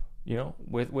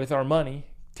 with our money.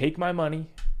 Take my money,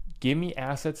 give me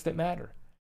assets that matter.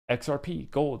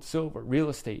 XRP, gold, silver, real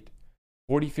estate,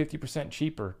 40-50%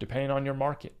 cheaper depending on your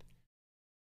market.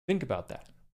 Think about that.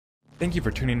 Thank you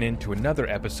for tuning in to another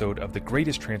episode of The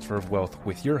Greatest Transfer of Wealth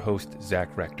with your host, Zach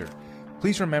Rector.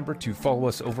 Please remember to follow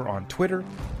us over on Twitter,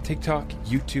 TikTok,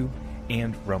 YouTube,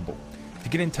 and Rumble. To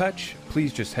get in touch,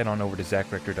 please just head on over to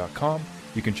zachrector.com.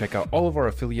 You can check out all of our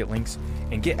affiliate links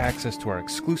and get access to our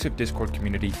exclusive Discord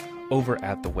community over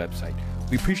at the website.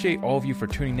 We appreciate all of you for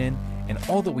tuning in, and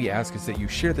all that we ask is that you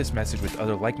share this message with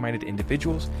other like-minded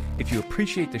individuals. If you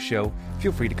appreciate the show,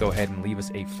 feel free to go ahead and leave us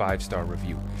a 5-star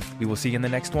review. We will see you in the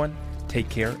next one. Take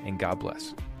care, and God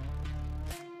bless.